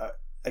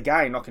a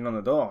guy knocking on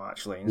the door,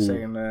 actually, and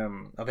saying,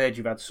 "I've heard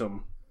you've had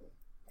some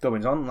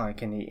goings on,"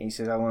 and he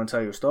says, "I want to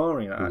tell you a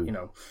story."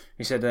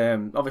 He said,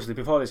 obviously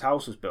before this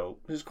house was built,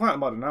 it was quite a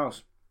modern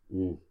house.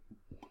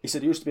 He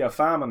said there used to be a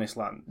farm on this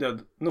land. There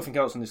was nothing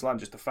else on this land,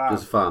 just a farm.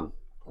 There's a farm.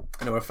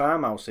 And there were a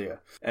farmhouse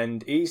here.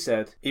 And he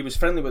said he was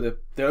friendly with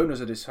the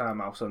owners of this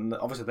farmhouse, and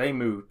obviously they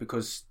moved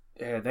because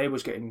they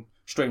was getting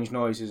strange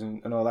noises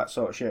and all that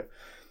sort of shit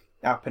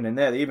happening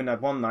there. They even had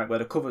one night where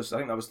the covers, I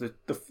think that was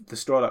the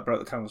straw that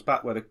broke the camel's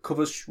back, where the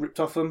covers ripped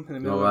off them in the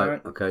middle of the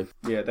night. Okay.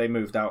 Yeah, they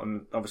moved out,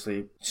 and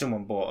obviously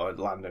someone bought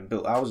land and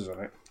built houses on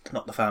it,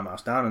 knocked the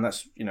farmhouse down, and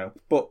that's,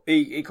 But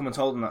he come and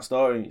told them that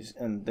story,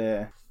 and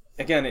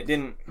again, it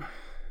didn't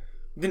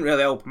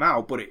really help him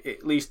out, but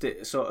at least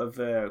it sort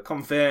of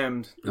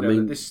confirmed. That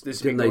this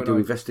didn't they do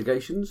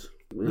investigations?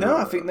 No,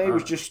 I think they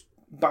was just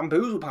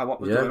bamboozled by what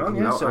was going on.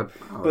 Yeah,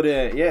 but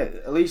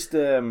at least.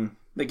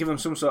 They give them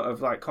some sort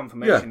of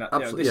confirmation that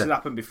this has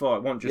happened before.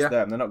 It wasn't just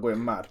them. They're not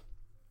going mad.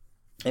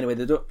 Anyway,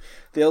 the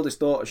eldest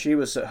daughter, she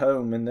was at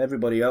home, and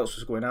everybody else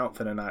was going out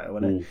for the night or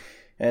whatever.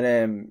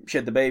 And she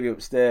had the baby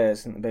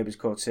upstairs. I think the baby's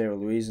called Sarah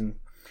Louise, and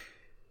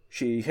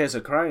she hears her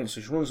crying, so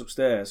she runs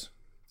upstairs.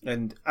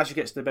 And as she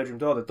gets to the bedroom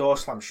door, the door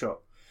slams shut.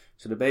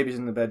 So the baby's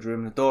in the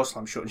bedroom, the door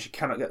slams shut, and she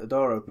cannot get the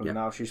door open. And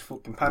now she's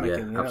fucking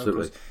panicking.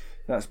 Absolutely.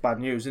 That's bad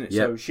news, isn't it?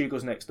 So she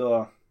goes next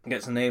door,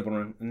 gets a neighbour,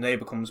 and the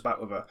neighbour comes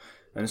back with her.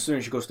 And as soon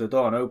as she goes to the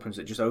door and opens,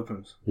 it just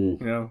opens.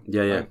 Yeah.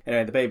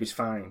 And the baby's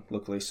fine,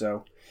 luckily.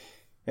 So,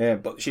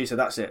 but she said,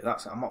 "That's it.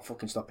 I'm not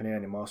fucking stopping here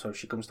anymore." So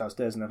she comes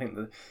downstairs, and I think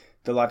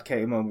the lad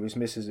came home with his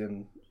missus,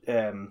 and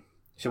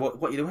she said,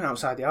 "What are you doing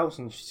outside the house?"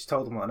 And she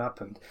told him what had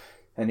happened.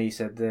 And he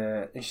said,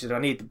 and she said, "I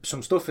need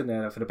some stuff in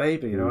there for the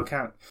baby. I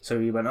can't." So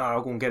he went,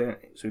 "I'll go and get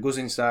it." So he goes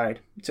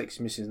inside, he takes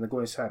his missus, and they go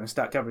inside and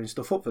start gathering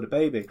stuff up for the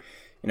baby.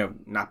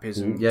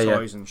 Nappies and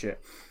toys and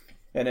shit.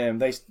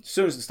 And as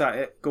soon as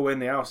they go in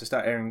the house, they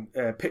start hearing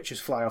pictures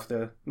fly off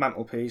the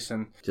mantelpiece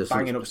and just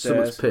banging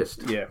upstairs. Someone's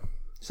pissed. Yeah.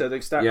 So they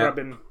start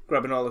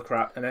grabbing all the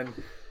crap, and then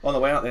on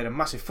the way out, they had a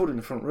massive flood in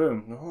the front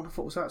room. What the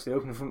fuck was that? So they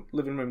opened the front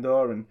living room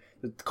door, and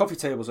the coffee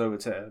table's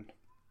overturned.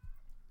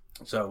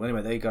 So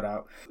anyway, they got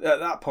out.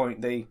 At that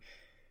point, the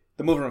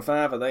mother and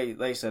father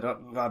they said,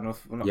 "We've had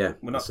enough. We're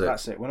not.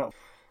 That's it. We're not."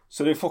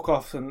 So they fuck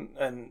off, and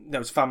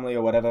it's family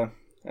or whatever,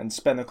 and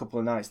spend a couple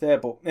of nights there.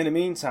 But in the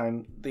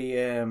meantime,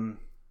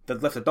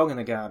 they'd left a dog in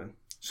the garden,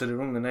 so they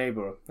rung the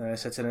neighbour.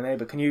 Said to the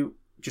neighbour, "Can you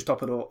just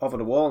top it over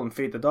the wall and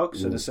feed the dog?"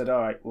 So they said,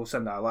 "All right, we'll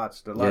send our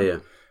lads."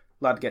 The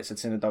lad gets a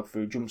tin of dog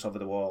food, jumps over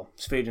the wall,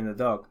 is feeding the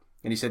dog,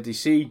 and he said, "Do you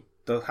see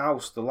the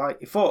house, the light?"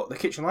 He thought the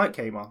kitchen light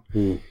came on.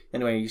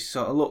 Anyway, he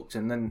sort of looked,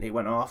 and then it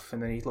went off,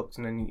 and then he looked,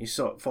 and then he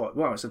sort of thought,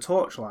 "Well, it's a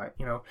torchlight,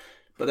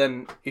 But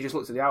then he just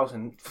looked at the house,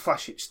 and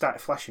started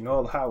flashing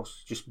all the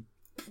house, just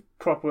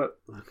proper,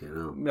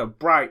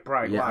 bright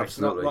lights,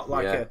 not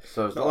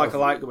like a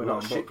light going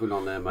on. Shit going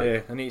on there, mate.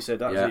 Yeah, and he said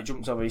that it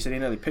jumped over. He said he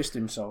nearly pissed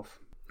himself.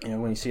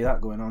 When you see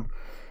that going on.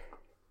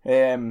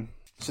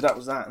 So that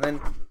was that, and then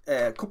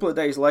a couple of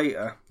days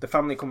later, the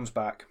family comes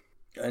back,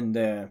 and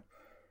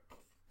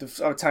they've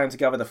sort of time to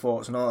gather the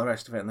thoughts and all the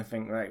rest of it, and they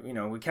think, right,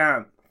 we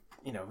can't,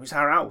 it's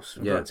our house.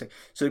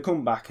 So they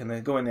come back and they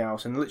go in the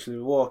house and literally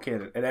walk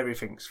in and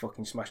everything's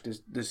fucking smashed.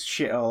 There's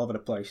shit all over the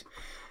place.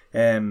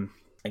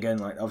 Again,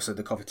 like, obviously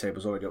the coffee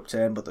table's already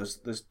upturned, but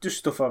there's just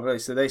stuff over there.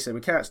 So they say,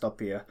 we can't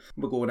stop here.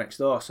 We'll go next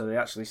door. So they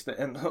actually,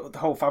 and the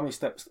whole family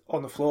steps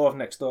on the floor of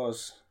next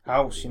door's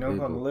house, on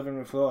the living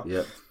room floor.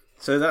 Yeah.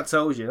 So that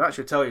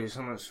should tell you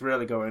something's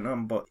really going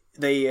on. But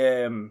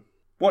they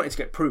wanted to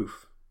get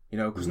proof,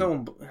 because no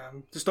one,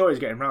 the story's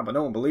getting around, but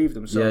no one believed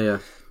them. So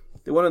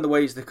one of the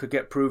ways they could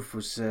get proof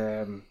was,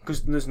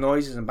 because there's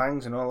noises and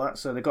bangs and all that,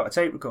 so they got a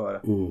tape recorder.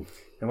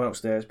 They went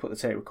upstairs, put the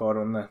tape recorder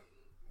on the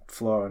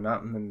floor and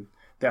that, and then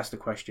they asked the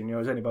question,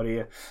 is anybody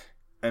here?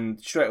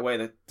 And straight away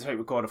the tape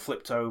recorder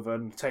flipped over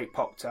and the tape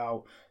popped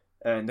out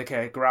and they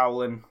kept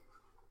growling.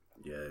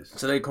 Yes.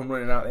 So they come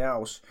running out of the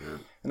house. Yeah.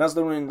 And as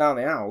they're running down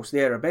the house, they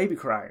hear a baby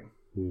crying.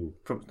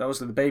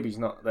 Obviously the baby's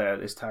not there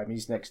this time,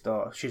 he's next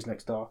door, she's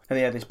next door. And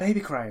they hear this baby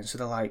crying, so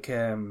they're like,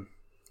 fucking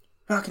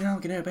hell, I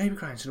can hear a baby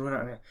crying, so they run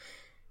out of there.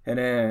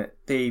 And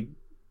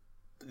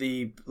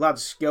the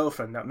lad's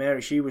girlfriend, that Mary,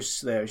 she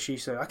was there. She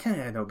said, I can't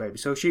hear no baby.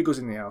 So she goes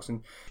in the house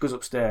and goes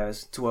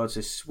upstairs towards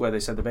this where they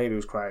said the baby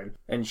was crying.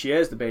 And she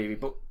hears the baby,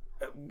 but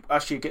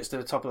as she gets to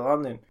the top of the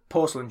landing,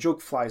 porcelain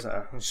jug flies at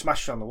her and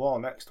smashes on the wall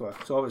next to her.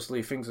 So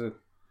obviously things are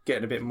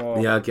getting a bit more...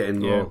 Yeah, getting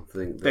more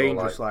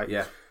dangerous.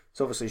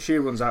 So obviously she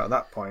runs out at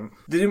that point.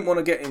 They didn't want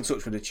to get in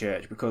touch with the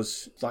church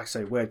because, like I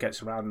say, word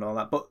gets around and all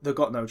that. But they've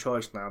got no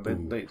choice now.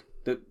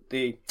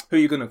 The who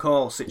you going to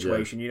call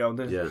situation, you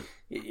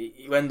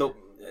end up...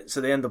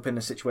 So they end up in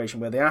a situation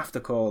where they have to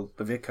call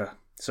the vicar.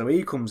 So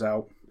he comes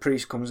out,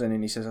 priest comes in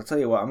and he says, I'll tell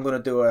you what, I'm going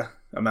to do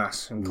a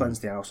mass and cleanse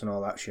the house and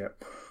all that shit.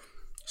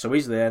 So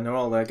he's there and they're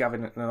all there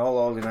gathering and all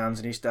holding hands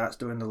and he starts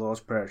doing the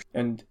Lord's Prayer.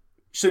 And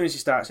as soon as he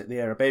starts it, they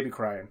hear a baby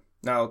crying.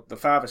 Now, the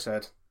father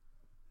said,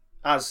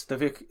 as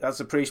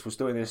the priest was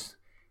doing this,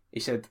 he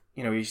said,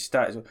 he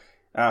started,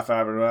 Our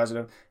Father who art in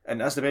heaven,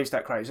 and as the baby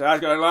started crying, he said, I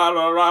was going, la,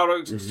 la, la,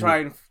 la, to try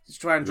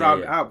and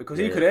drown it out because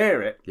he could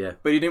hear it,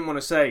 but he didn't want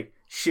to say,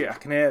 shit, I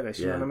can hear this,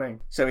 you know what I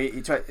mean? So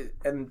he tried,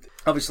 and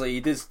obviously he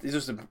does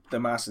the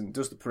mass and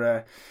does the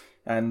prayer,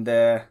 and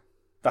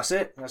that's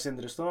it. That's the end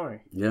of the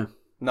story. Yeah.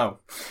 No.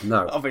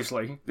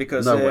 Obviously,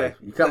 because... No way.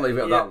 You can't leave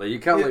it at that, Lee. You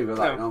can't leave it at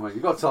that, no, mate.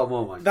 You've got to tell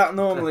more, mate. That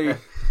normally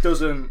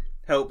doesn't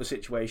help the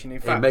situation. In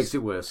fact, it makes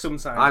it worse.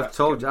 Sometimes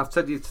I've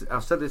said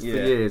this for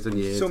years and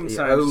years. Sometimes it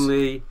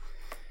only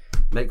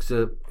makes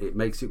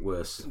it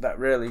worse. That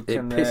really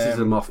can... It pisses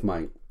them off,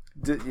 mate.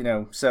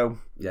 So...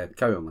 Yeah,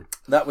 carry on, mate.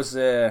 That was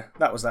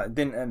that. It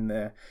didn't end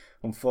there,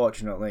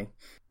 unfortunately.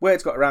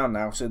 Word's got around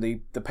now, so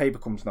the paper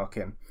comes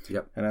knocking.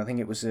 Yep. And I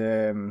think it was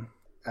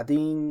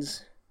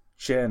Adine's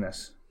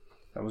Sheerness.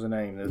 That was her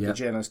name. The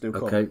journalist who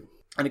come. Okay.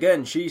 And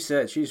again, she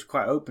said, she's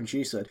quite open.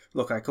 She said,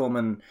 look, I come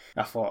and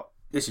I thought,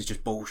 this is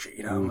just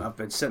bullshit, I've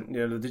been sent,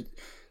 the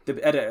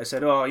editor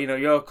said, oh,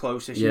 you're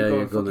closest, you go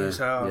and fuck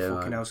yourself,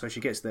 fucking hell. So she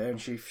gets there and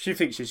she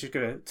thinks she's just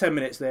going to 10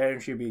 minutes there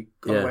and she'll be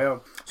on the way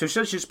home. So she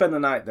said she'd spend the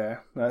night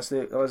there.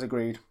 That was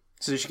agreed.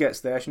 So she gets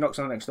there, she knocks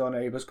on the next door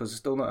neighbours because they're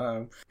still not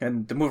home.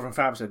 And the mother and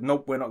father said,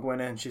 nope, we're not going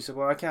in. She said,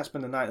 well, I can't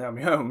spend the night there on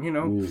my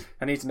own,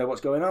 I need to know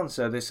what's going on.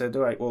 So they said,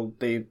 all right, well,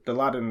 the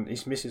lad and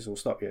his missus will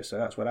stop you. So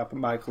that's what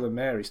happened. Michael and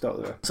Mary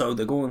stopped there. So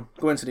they're going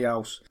to the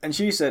house. And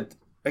she said,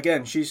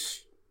 again,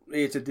 she's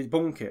here to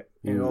debunk it.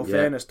 In all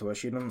fairness to her,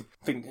 she doesn't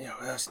think,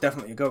 that's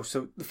definitely a ghost.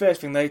 So the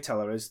first thing they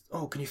tell her is,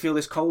 oh, can you feel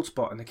this cold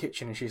spot in the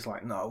kitchen? And she's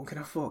like, no, can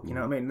I fuck? You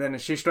know what I mean? And then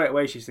straight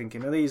away she's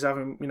thinking, are these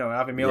having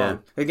me on?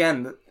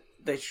 Again,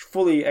 they're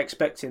fully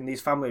expecting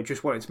these family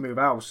just wanting to move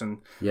house and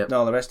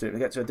all the rest of it. They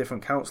get to a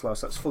different council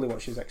house. That's fully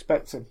what she's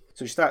expecting.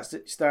 So she starts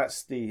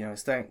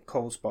the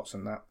cold spots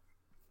and that.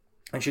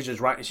 And she's just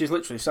writing. She's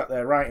literally sat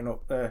there writing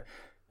up.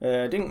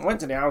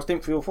 Went to the house,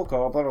 didn't feel fuck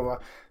all, blah blah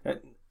blah.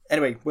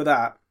 Anyway, with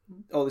that,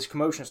 all this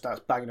commotion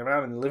starts banging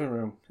around in the living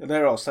room, and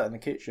they're all sat in the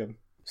kitchen.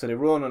 So they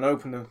run and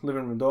open the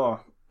living room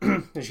door.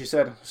 And she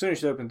said, as soon as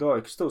she opened the door,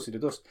 you could still see the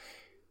dust.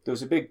 There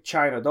was a big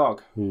China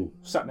dog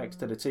sat next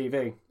to the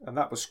TV, and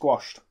that was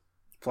squashed.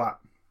 Flat,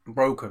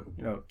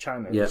 broken,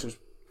 China. There's just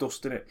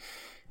dust in it.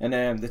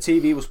 And the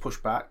TV was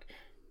pushed back,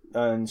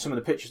 and some of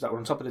the pictures that were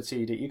on top of the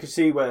TV, you could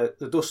see where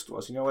the dust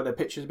was, where the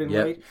pictures had been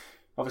made.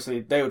 Obviously,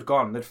 they had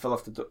gone, they'd fell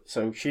off the dust,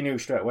 so she knew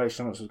straight away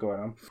something was going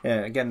on.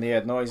 Again, they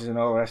heard noises and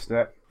all the rest of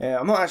it.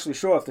 I'm not actually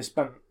sure if they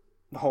spent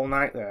the whole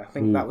night there. I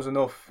think that was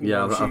enough.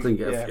 I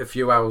think a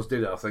few hours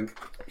did it, I think.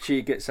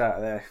 She gets out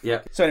of there.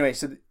 Yeah. So anyway,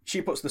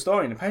 she puts the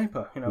story in the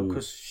paper,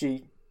 because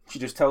she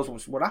just tells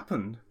what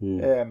happened.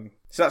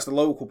 So that's the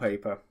local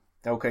paper.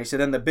 Okay, so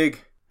then the big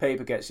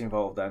paper gets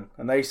involved then,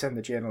 and they send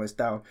the journalist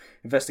down,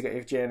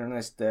 investigative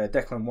journalist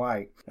Declan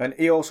White, and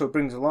he also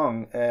brings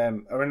along a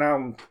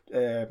renowned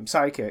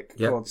psychic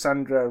called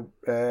Sandra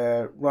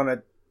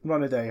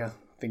Ronaday, I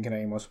think her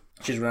name was.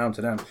 She's renowned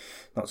to them,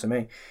 not to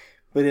me.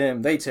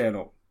 But they turn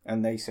up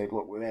and they say,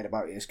 look, we've heard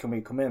about this, can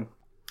we come in?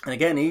 And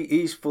again,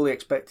 he's fully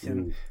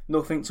expecting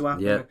nothing to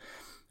happen.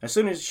 As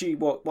soon as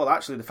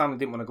actually the family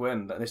didn't want to go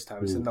in at this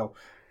time. They said no.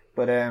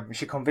 But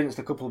she convinced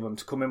a couple of them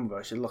to come in with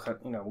her. She said, look,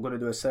 we're going to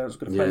do a seance,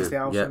 we're going to cleanse the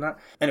house and that.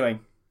 Anyway,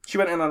 she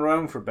went in on her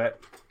own for a bit.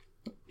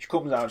 She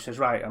comes out, she says,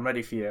 right, I'm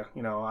ready for you.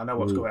 I know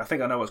what's going on. I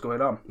think I know what's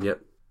going on.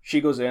 Yep. She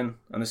goes in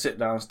and they sit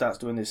down and starts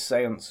doing this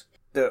seance.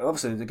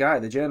 Obviously,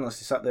 the journalist,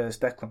 he sat there, is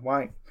Declan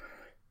White.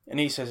 And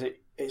he says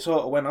it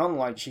sort of went on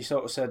like she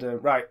sort of said,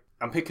 right,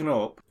 I'm picking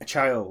up a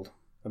child,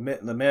 the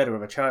murder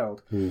of a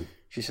child.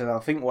 She said, I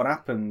think what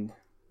happened,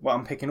 what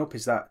I'm picking up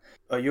is that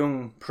a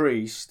young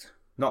priest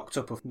knocked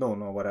up a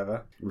nun or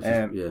whatever.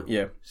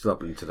 Yeah. Still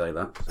happening today,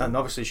 that. So. And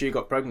obviously she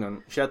got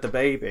pregnant. She had the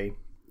baby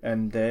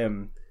and they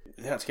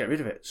had to get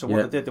rid of it. So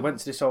what they did, they went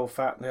to this old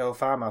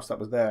farmhouse that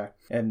was there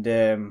and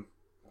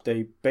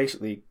they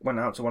basically went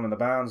out to one of the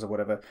barns or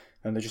whatever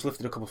and they just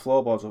lifted a couple of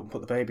floorboards up and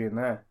put the baby in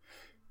there.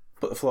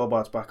 Put the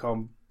floorboards back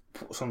on,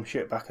 put some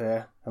shit back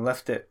there and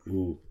left it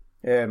to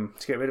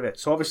get rid of it.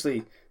 So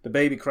obviously the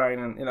baby crying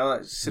and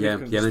that's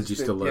significant. The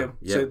energy's still there.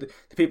 So the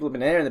people have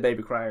been hearing the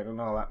baby crying and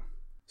all that.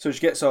 So she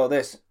gets all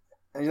this.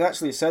 And he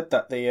actually said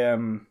that they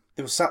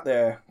were sat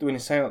there doing a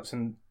seance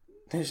and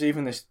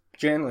this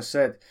journalist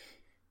said,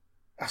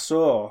 I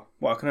saw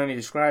what I can only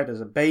describe as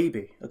a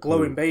baby, a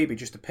glowing baby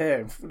just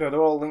appear.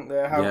 They're all linked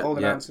there,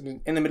 holding hands, and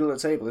in the middle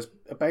of the table,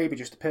 a baby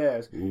just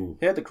appears. He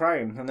heard the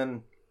crying, and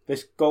then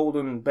this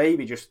golden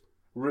baby just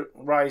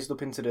rised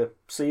up into the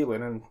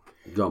ceiling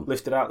and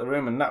lifted out the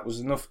room, and that was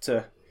enough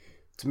to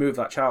move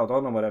that child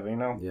on or whatever,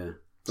 Yeah.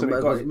 So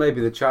maybe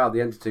the child,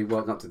 the entity,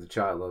 well, not to the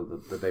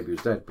child, the baby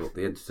was dead, but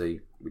the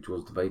entity, which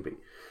was the baby,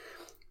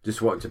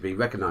 just wanted to be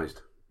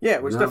recognised. Yeah,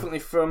 it was definitely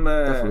from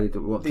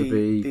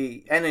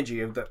the energy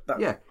of that.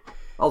 Yeah.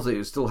 Also, it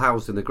was still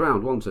housed in the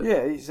ground, wasn't it?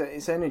 Yeah,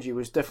 its energy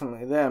was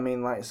definitely there. I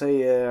mean, like,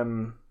 say,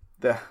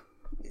 the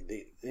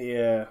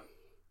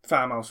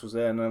farmhouse was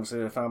there, and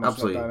obviously the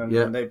farmhouse went down,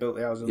 and they built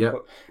the house.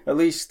 But at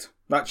least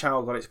that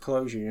child got its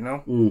closure,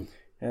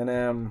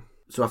 And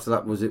so after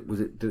that, was it?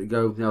 Did it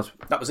go?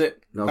 That was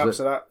it.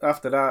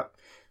 After that,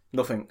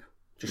 nothing.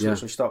 Just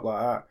literally stopped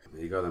like that.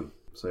 There you go then.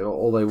 So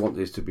all they want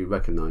is to be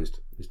recognised,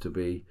 is to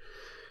be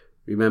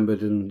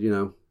remembered, and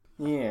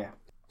Yeah.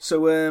 So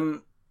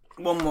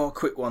one more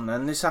quick one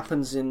then. This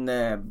happens in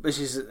this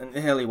is an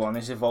early one.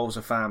 This involves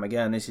a farm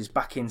again. This is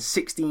back in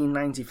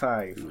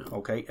 1695.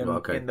 Okay,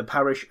 in the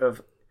parish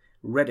of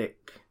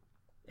Reddick,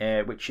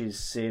 which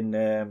is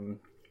in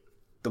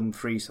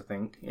Dumfries, I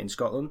think, in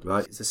Scotland.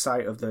 Right. It's the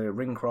site of the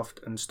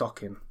Ringcroft and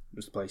Stocking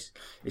was the place.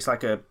 It's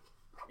like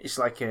it's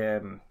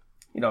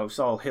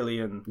all hilly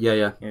and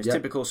it's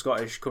typical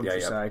Scottish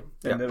countryside.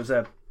 And there was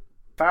a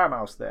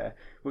farmhouse there,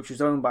 which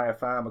was owned by a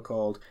farmer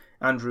called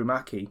Andrew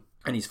Mackey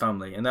and his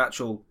family, and the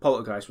actual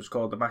poltergeist was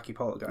called the Mackey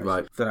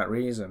Poltergeist for that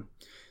reason.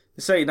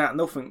 They say that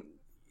nothing,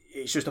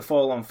 it's just a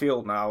fallen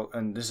field now,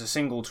 and there's a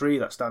single tree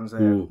that stands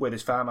there where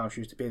this farmhouse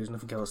used to be. There's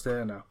nothing else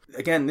there now.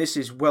 Again, this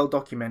is well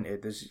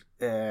documented. There's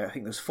I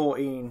think there's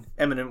 14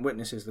 eminent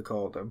witnesses, they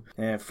called them,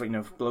 for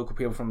local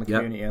people from the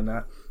community and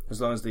that,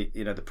 as long as the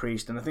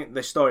priest. And I think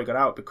this story got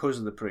out because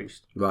of the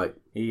priest. Right.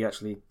 He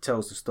actually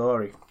tells the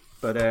story.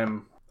 But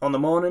on the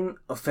morning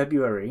of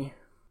February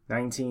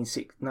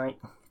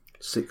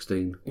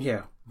 16.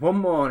 Yeah. One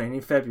morning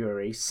in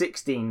February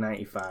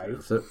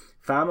 1695,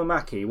 Farmer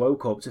Mackey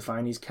woke up to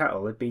find his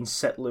cattle had been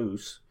set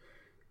loose.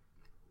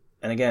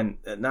 And again,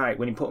 at night,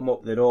 when he put them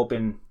up, they'd all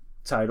been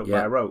tied up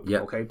by a rope. Yeah.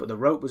 Okay, but the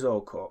rope was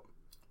all cut,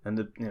 and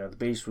the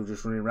beasts were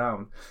just running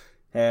around.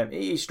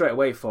 He straight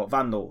away thought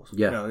vandals.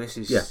 Yeah. This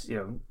is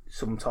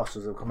some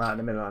tossers have come out in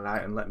the middle of the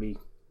night and let me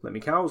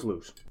cows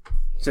loose.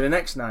 So the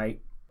next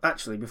night,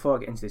 actually, before I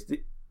get into this,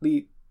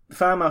 the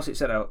farmhouse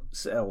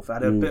itself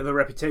had a bit of a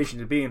reputation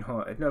of being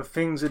haunted.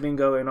 Things have been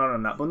going on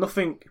and that, but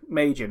nothing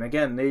major. And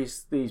again,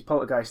 these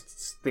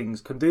poltergeist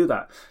things can do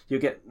that. You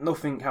get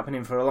nothing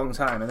happening for a long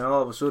time, and then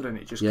all of a sudden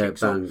it just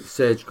kicks bang, up.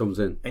 Sage comes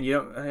in, and you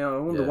don't. I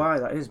wonder why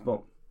that is,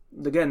 but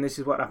again, this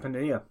is what happened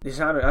here. This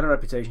had a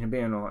reputation of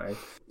being haunted.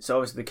 So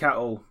obviously the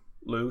cattle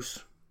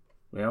loose,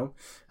 and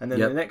then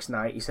the next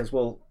night he says,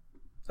 "Well,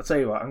 I'll tell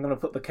you what, I'm going to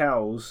put the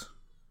cows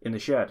in the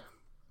shed."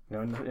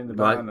 In the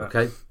barn. Right,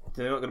 okay.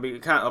 They're not going to be. You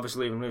can't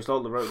obviously leave them loose.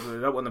 All the roads. They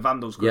don't want the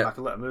vandals to come back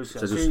and let them loose.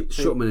 So just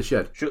shut them in the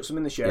shed. Shuts them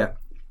in the shed. Yeah.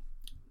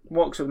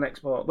 Wakes up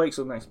next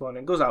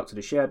morning. Goes out to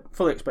the shed,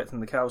 fully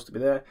expecting the cows to be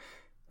there.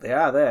 They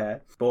are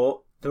there, but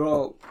they're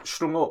all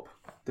strung up.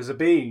 There's a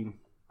beam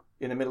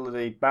in the middle of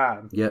the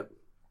barn. Yep.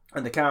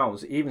 And the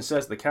cows. It even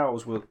says the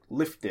cows were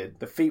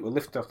lifted. The feet were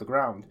lifted off the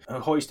ground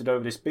and hoisted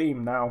over this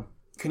beam. Now,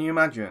 can you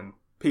imagine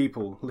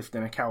people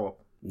lifting a cow up?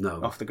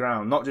 No. Off the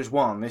ground. Not just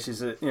one. This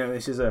is a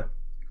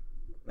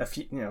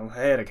few, a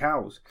herd of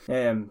cows.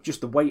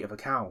 Just the weight of a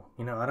cow.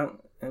 I don't.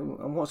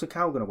 And what's a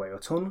cow going to weigh? A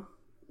ton?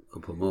 A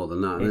couple more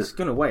than that. It's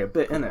going to weigh a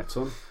bit, isn't it?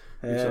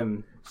 A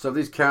ton. So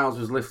these cows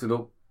was lifted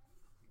up.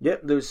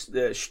 Yep, there's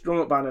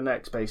strung up by the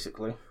necks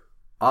basically.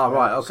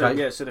 Right,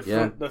 okay. So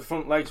the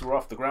front legs were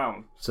off the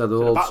ground. So they're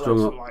all the back strung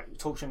legs up, were, like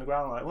touching the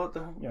ground, like what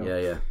the?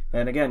 Yeah.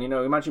 And again,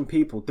 imagine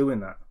people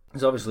doing that.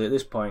 Because obviously at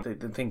this point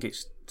they think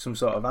it's some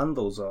sort of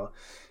vandals or.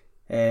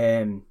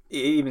 It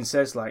even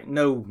says like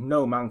no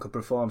man could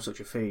perform such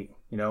a feat.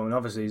 You know, and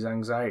obviously his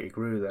anxiety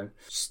grew then.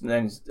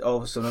 Then all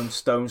of a sudden,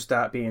 stones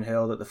start being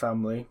hurled at the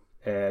family.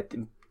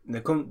 They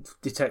couldn't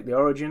detect the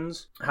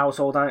origins.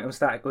 Household items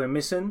started going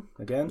missing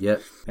again.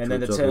 Yep. And then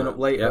they turn up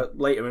later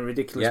in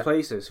ridiculous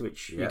places,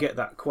 which you get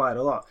that quite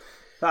a lot.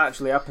 That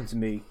actually happened to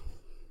me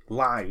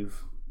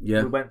live.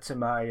 Yeah. We went to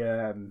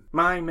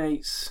my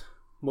mate's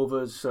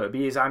mother's, so it'd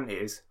be his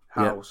auntie's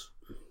house.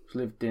 She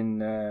lived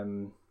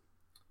in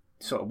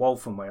sort of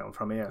Waltham way on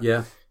from here.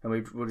 Yeah. And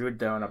we were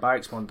there on our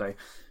bikes one day.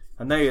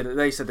 And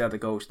they said they had a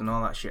ghost and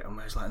all that shit. And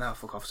I was like, nah,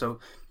 fuck off. So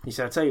he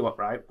said, I'll tell you what,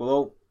 right,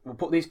 we'll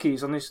put these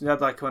keys on this. And they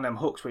had like one of them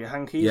hooks where you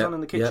hang keys on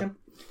in the kitchen.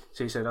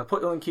 So he said, I'll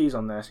put your keys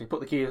on there. So he put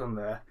the keys on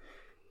there.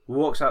 He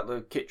walks out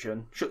the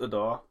kitchen, shut the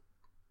door.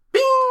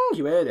 Bing!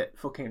 You heard it,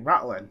 fucking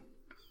rattling.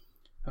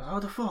 I was like, how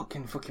the fuck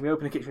can fucking we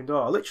open the kitchen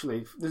door?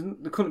 Literally,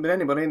 there couldn't have been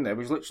anybody in there.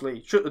 We just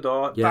literally shut the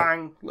door,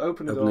 bang,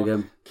 open the door,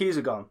 again. Keys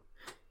are gone.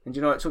 And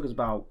you know, it took us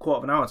about a quarter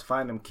of an hour to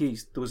find them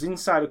keys. There was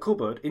inside a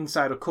cupboard,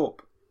 inside a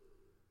cup,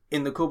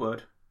 in the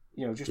cupboard,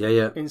 you know, just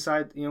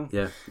inside, you know.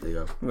 Yeah, there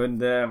you go.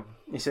 And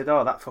he said,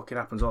 oh, that fucking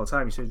happens all the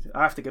time. He said,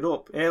 I have to get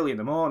up early in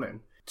the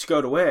morning to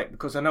go to work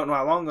because I don't know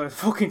how long I'm going to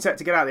fucking take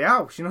to get out of the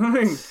house, you know what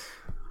I mean?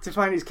 To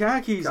find his car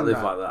keys. Can't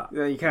live like that.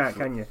 Yeah, you can't,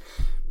 can you?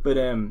 But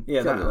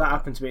that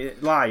happened to me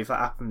live. That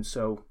happened.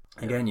 So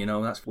again, you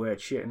know, that's weird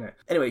shit, isn't it?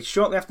 Anyway,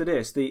 shortly after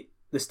this, they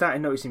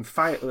started noticing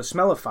fire, the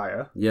smell of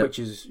fire, which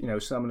is, you know,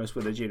 synonymous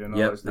with the jinn and all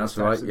those. That's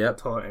right. Yep.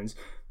 Tauntings.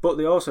 But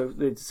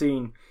they'd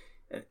seen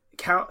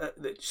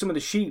some of the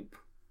sheep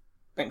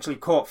actually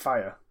caught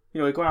fire. You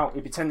know, he'd go out,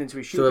 he'd be tending to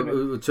his sheep. So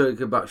we're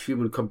talking about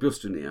human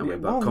combustion here, aren't we?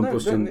 About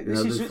combustion.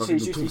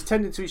 He's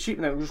tending to his sheep,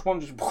 and then just one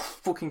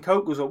fucking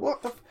coke goes up.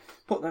 What the?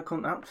 Put that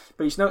cunt out.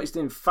 But he's noticed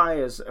in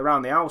fires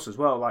around the house as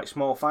well, like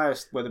small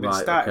fires where they've been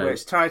started, where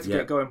it's tried to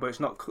get going, but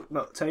it's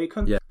not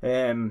taken. Yeah.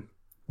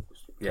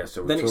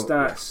 So then it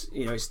starts.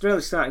 You know, it's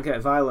really starting to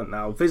get violent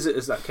now.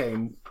 Visitors that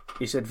came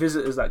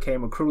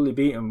were cruelly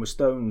beaten with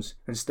stones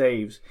and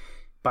staves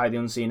by the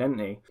unseen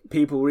entity.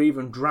 People were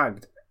even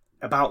dragged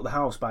about the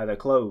house by their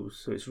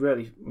clothes. So it's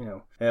really,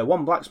 you know,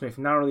 one blacksmith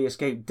narrowly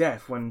escaped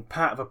death when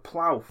part of a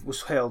plough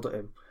was hurled at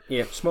him.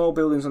 Yeah, small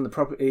buildings on the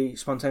property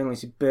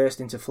spontaneously burst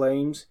into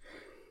flames.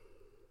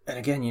 And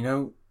again, you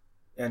know,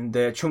 and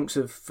chunks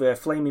of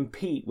flaming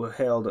peat were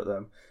hurled at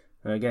them.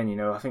 And again, you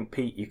know, I think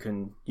peat you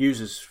can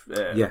use as...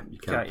 you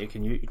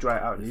can dry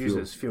it out and use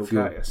it as fuel,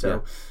 can't you?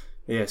 So,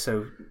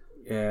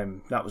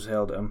 that was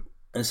hurled at them.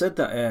 And said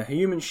that a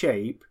human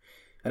shape,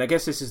 and I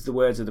guess this is the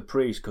words of the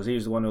priest, because he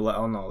was the one who let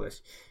on all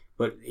this,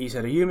 but he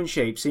said a human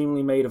shape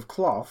seemingly made of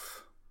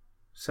cloth.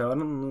 So I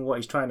don't know what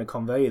he's trying to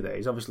convey there.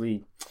 He's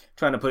obviously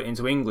trying to put it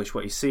into English,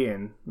 what he's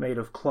seeing, made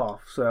of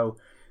cloth. So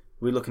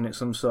we're looking at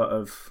some sort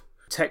of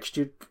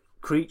textured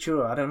creature,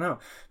 or I don't know.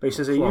 But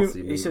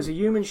he says a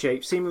human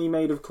shape, seemingly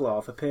made of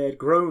cloth, appeared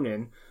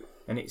groaning,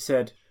 and it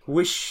said,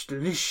 wish,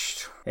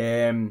 lish.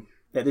 At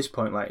this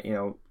point, like, you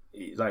know,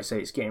 like I say,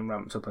 it's getting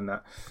ramped up and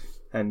that.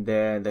 And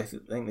they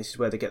think this is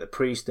where they get the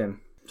priest in.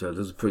 So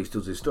the priest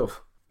does his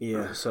stuff.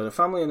 Yeah, so the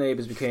family and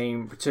neighbours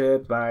became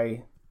perturbed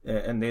by...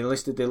 and they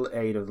enlisted the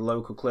aid of the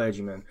local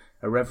clergyman,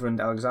 a Reverend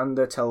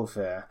Alexander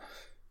Telfair,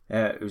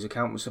 whose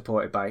account was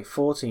supported by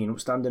 14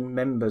 upstanding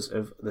members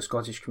of the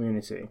Scottish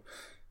community.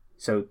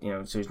 So, you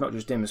know, so it's not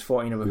just him, there's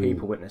 14 other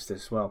people witnessed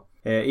this as well.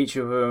 Each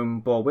of whom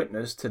bore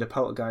witness to the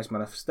poltergeist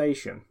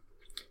manifestation.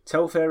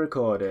 Telfair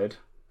recorded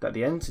that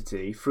the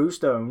entity threw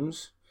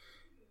stones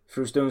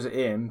at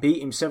him,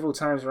 beat him several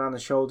times around the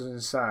shoulders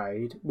and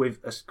side with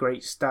a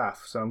great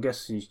staff. So I'm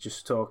guessing he's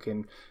just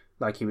talking...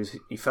 like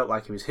he felt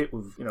like he was hit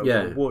with, you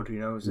know, wood, you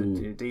know, it was a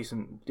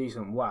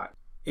decent whack.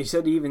 He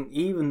said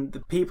even the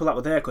people that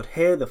were there could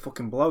hear the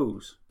fucking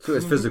blows. So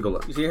it's physical.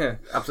 Yeah,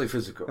 absolutely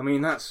physical. I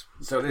mean, that's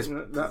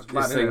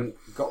this thing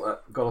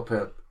got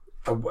up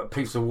a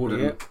piece of wood.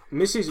 Yeah,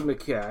 Mrs.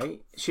 McKay,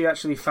 she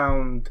actually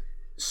found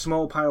a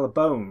small pile of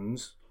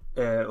bones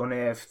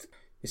unearthed.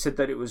 He said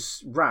that it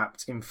was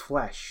wrapped in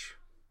flesh,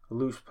 a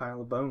loose pile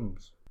of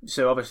bones.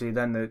 So obviously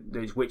then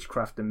there's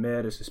witchcraft and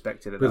murder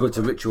suspected. We're going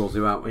to rituals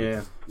here, aren't we?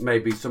 Yeah.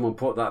 Maybe someone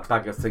put that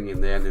bag of thing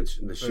in there and then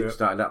the shit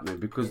started happening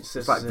because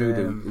it's like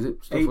voodoo. Is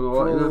it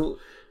stuff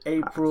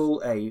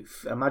April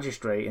 8th, a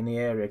magistrate in the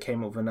area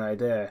came up with an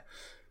idea.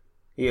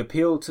 He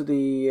appealed to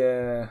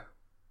the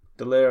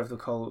lair of the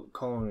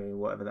colony,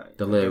 whatever that is.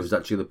 The lair was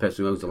actually the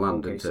person who owns the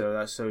land, okay, isn't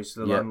it? So it's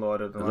the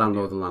landlord of the land.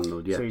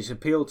 Landlord, yeah. So he's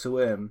appealed to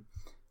him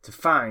to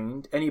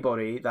find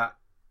anybody that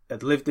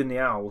had lived in the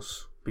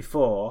house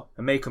before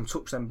and make them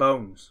touch them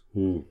bones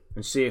and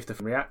see if they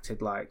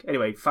reacted. Like,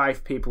 anyway,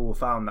 5 people were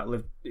found that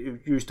who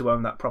used to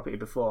own that property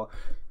before,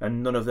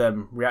 and none of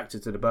them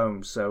reacted to the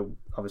bones. So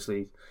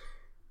obviously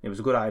it was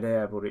a good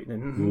idea, but it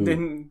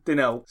didn't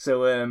help.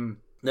 So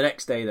the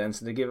next day then,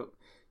 so they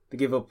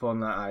give up on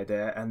that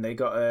idea, and they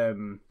got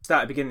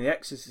started beginning the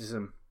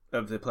exorcism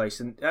of the place,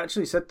 and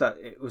actually said that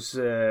it was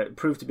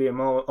proved to be a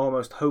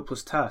almost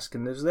hopeless task,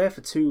 and they was there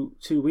for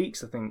two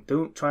weeks, I think,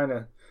 trying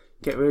to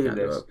get rid of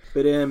this.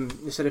 But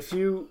they said a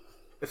few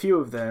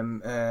of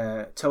them,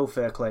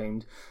 Telfair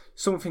claimed,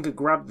 something had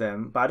grabbed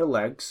them by the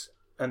legs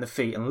and the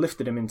feet and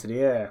lifted him into the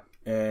air.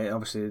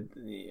 Obviously,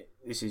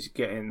 this is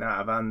getting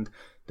out of hand.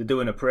 They're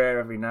doing a prayer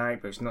every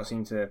night, but it's not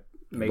seeming to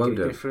make any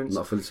difference.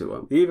 Not Felicity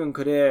won't. They even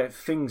could hear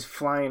things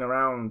flying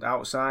around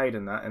outside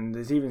and that, and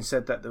there's even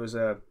said that there was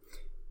a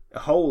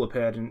hole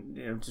appeared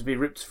and to be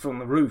ripped from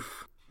the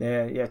roof.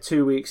 Yeah,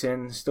 2 weeks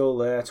in, still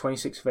there,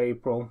 26th of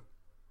April.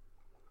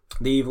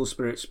 The evil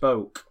spirit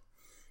spoke.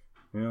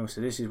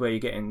 So this is where you're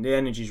getting, the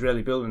energy's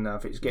really building now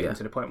if it's getting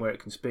to the point where it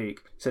can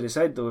speak. So they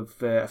said that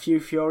with a few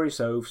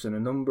furious oaths and a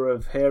number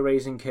of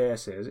hair-raising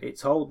curses, it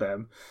told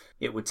them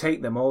it would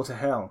take them all to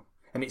hell.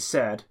 And it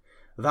said,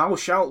 "Thou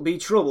shalt be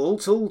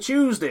troubled till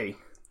Tuesday."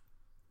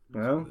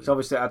 It's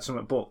obviously it had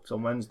something booked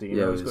on Wednesday.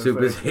 It's too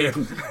busy.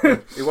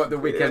 He want the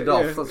weekend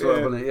off, that's what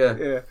happened,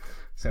 yeah.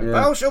 So,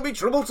 "Thou shalt be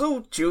troubled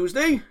till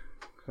Tuesday."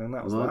 And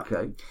that was that.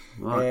 Okay.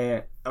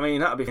 Right. I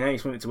mean, that'd be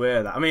nice, wouldn't it, to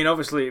wear that? I mean,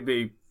 obviously, it'd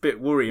be a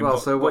bit worrying. Well, but,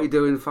 so what are you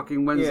doing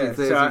fucking Wednesday,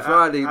 Thursday, so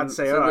Friday, I'd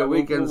say, all right,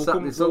 weekend,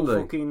 Saturday,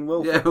 Sunday?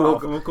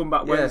 We'll come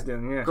back Wednesday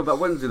then, Come back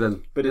Wednesday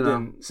then. But it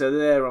didn't. So they're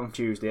there on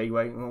Tuesday. You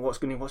wait, well, what's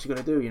he going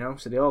to do,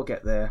 So they all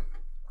get there.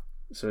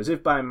 So as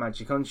if by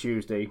magic, on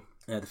Tuesday,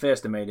 the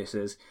 1st of May, this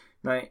is,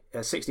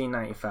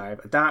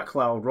 1695, a dark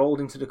cloud rolled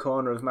into the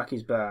corner of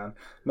Mackie's barn.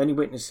 Many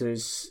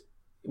witnesses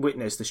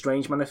witnessed the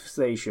strange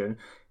manifestation,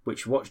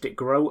 which watched it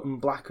grow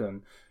and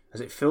blacken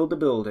as it filled the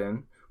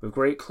building with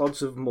great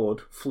clods of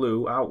mud,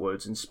 flew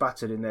outwards and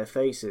spattered in their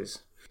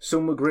faces.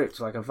 Some were gripped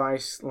like a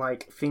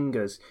vice-like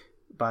fingers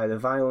by the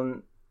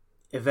violent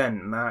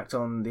event marked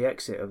on the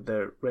exit of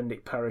the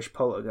Rendick Parish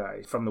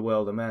Poltergeist from the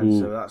world of men.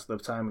 So that's the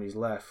time when he's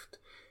left.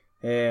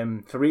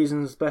 For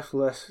reasons best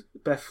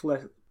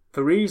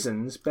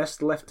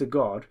left to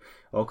God,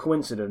 or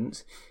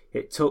coincidence,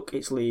 it took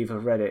its leave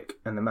of Reddick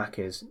and the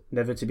Mackies,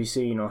 never to be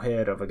seen or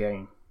heard of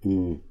again.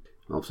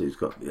 Obviously, it's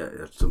got it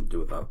has something to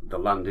do with that. The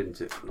land,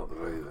 isn't it? Not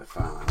the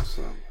farmhouse.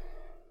 So.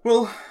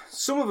 Well,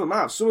 some of them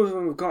have. Some of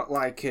them have got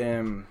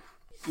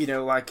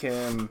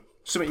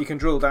something you can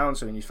drill down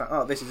to, and you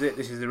find, this is it.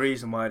 This is the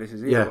reason why this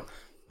is here. Yeah.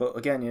 But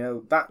again,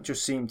 that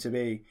just seemed to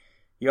be.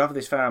 You have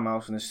this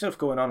farmhouse and there's stuff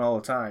going on all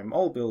the time,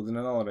 all building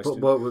and all of this. But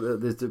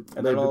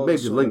maybe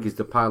the link is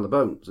the pile of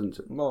bones, isn't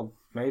it? Well,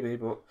 maybe,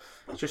 but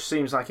it just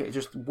seems like it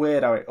just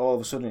weird how it all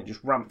of a sudden it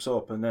just ramps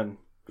up and then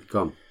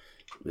gone.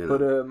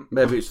 But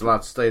maybe it's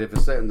allowed to stay there for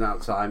a certain amount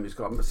of time. It's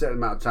got a certain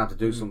amount of time to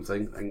do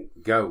something and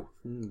go.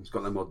 It's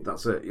got no more.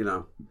 That's it.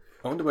 I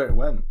wonder where it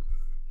went.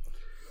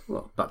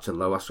 Well, back to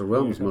low astral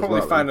realms. I'll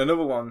probably find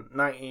another one.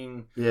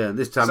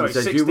 This time it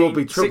says you will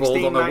be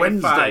troubled on a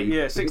Wednesday.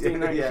 Yeah,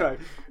 1695.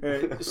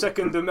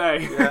 2nd of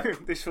May.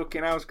 This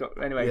fucking house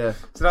got. Anyway,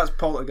 so that's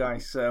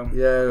Poltergeist. So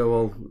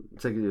well,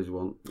 take it as you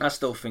want. I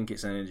still think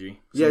it's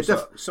energy.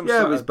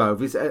 It's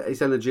both.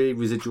 It's energy,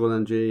 residual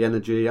energy, and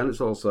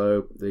it's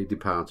also the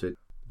departed.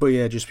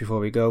 But just before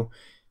we go,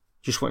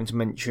 just wanted to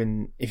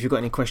mention if you've got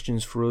any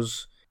questions for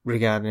us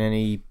regarding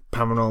any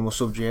paranormal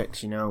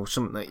subjects,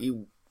 something that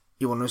you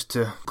want us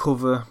to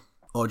cover,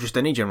 or just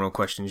any general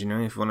questions, if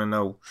you want to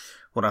know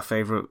what our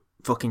favourite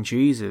fucking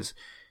cheese is,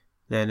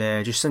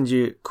 then just send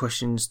your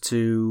questions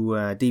to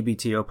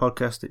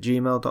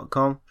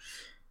dbtopodcast@gmail.com,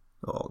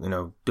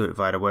 or, do it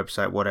via the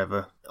website,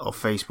 whatever, or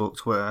Facebook,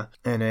 Twitter,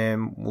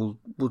 and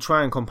we'll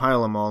try and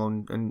compile them all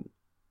and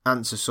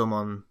answer some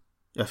on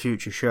a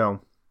future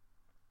show.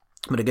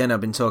 But again, I've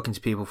been talking to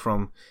people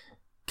from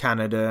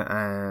Canada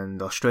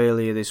and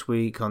Australia this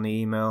week on the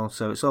email,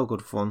 so it's all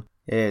good fun.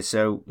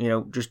 So,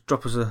 just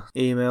drop us an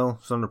email,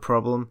 it's not a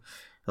problem.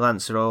 I'll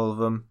answer all of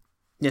them.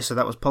 So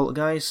that was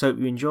Poltergeist, hope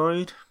you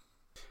enjoyed.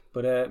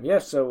 But,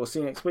 so we'll see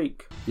you next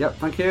week. Yep,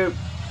 thank you.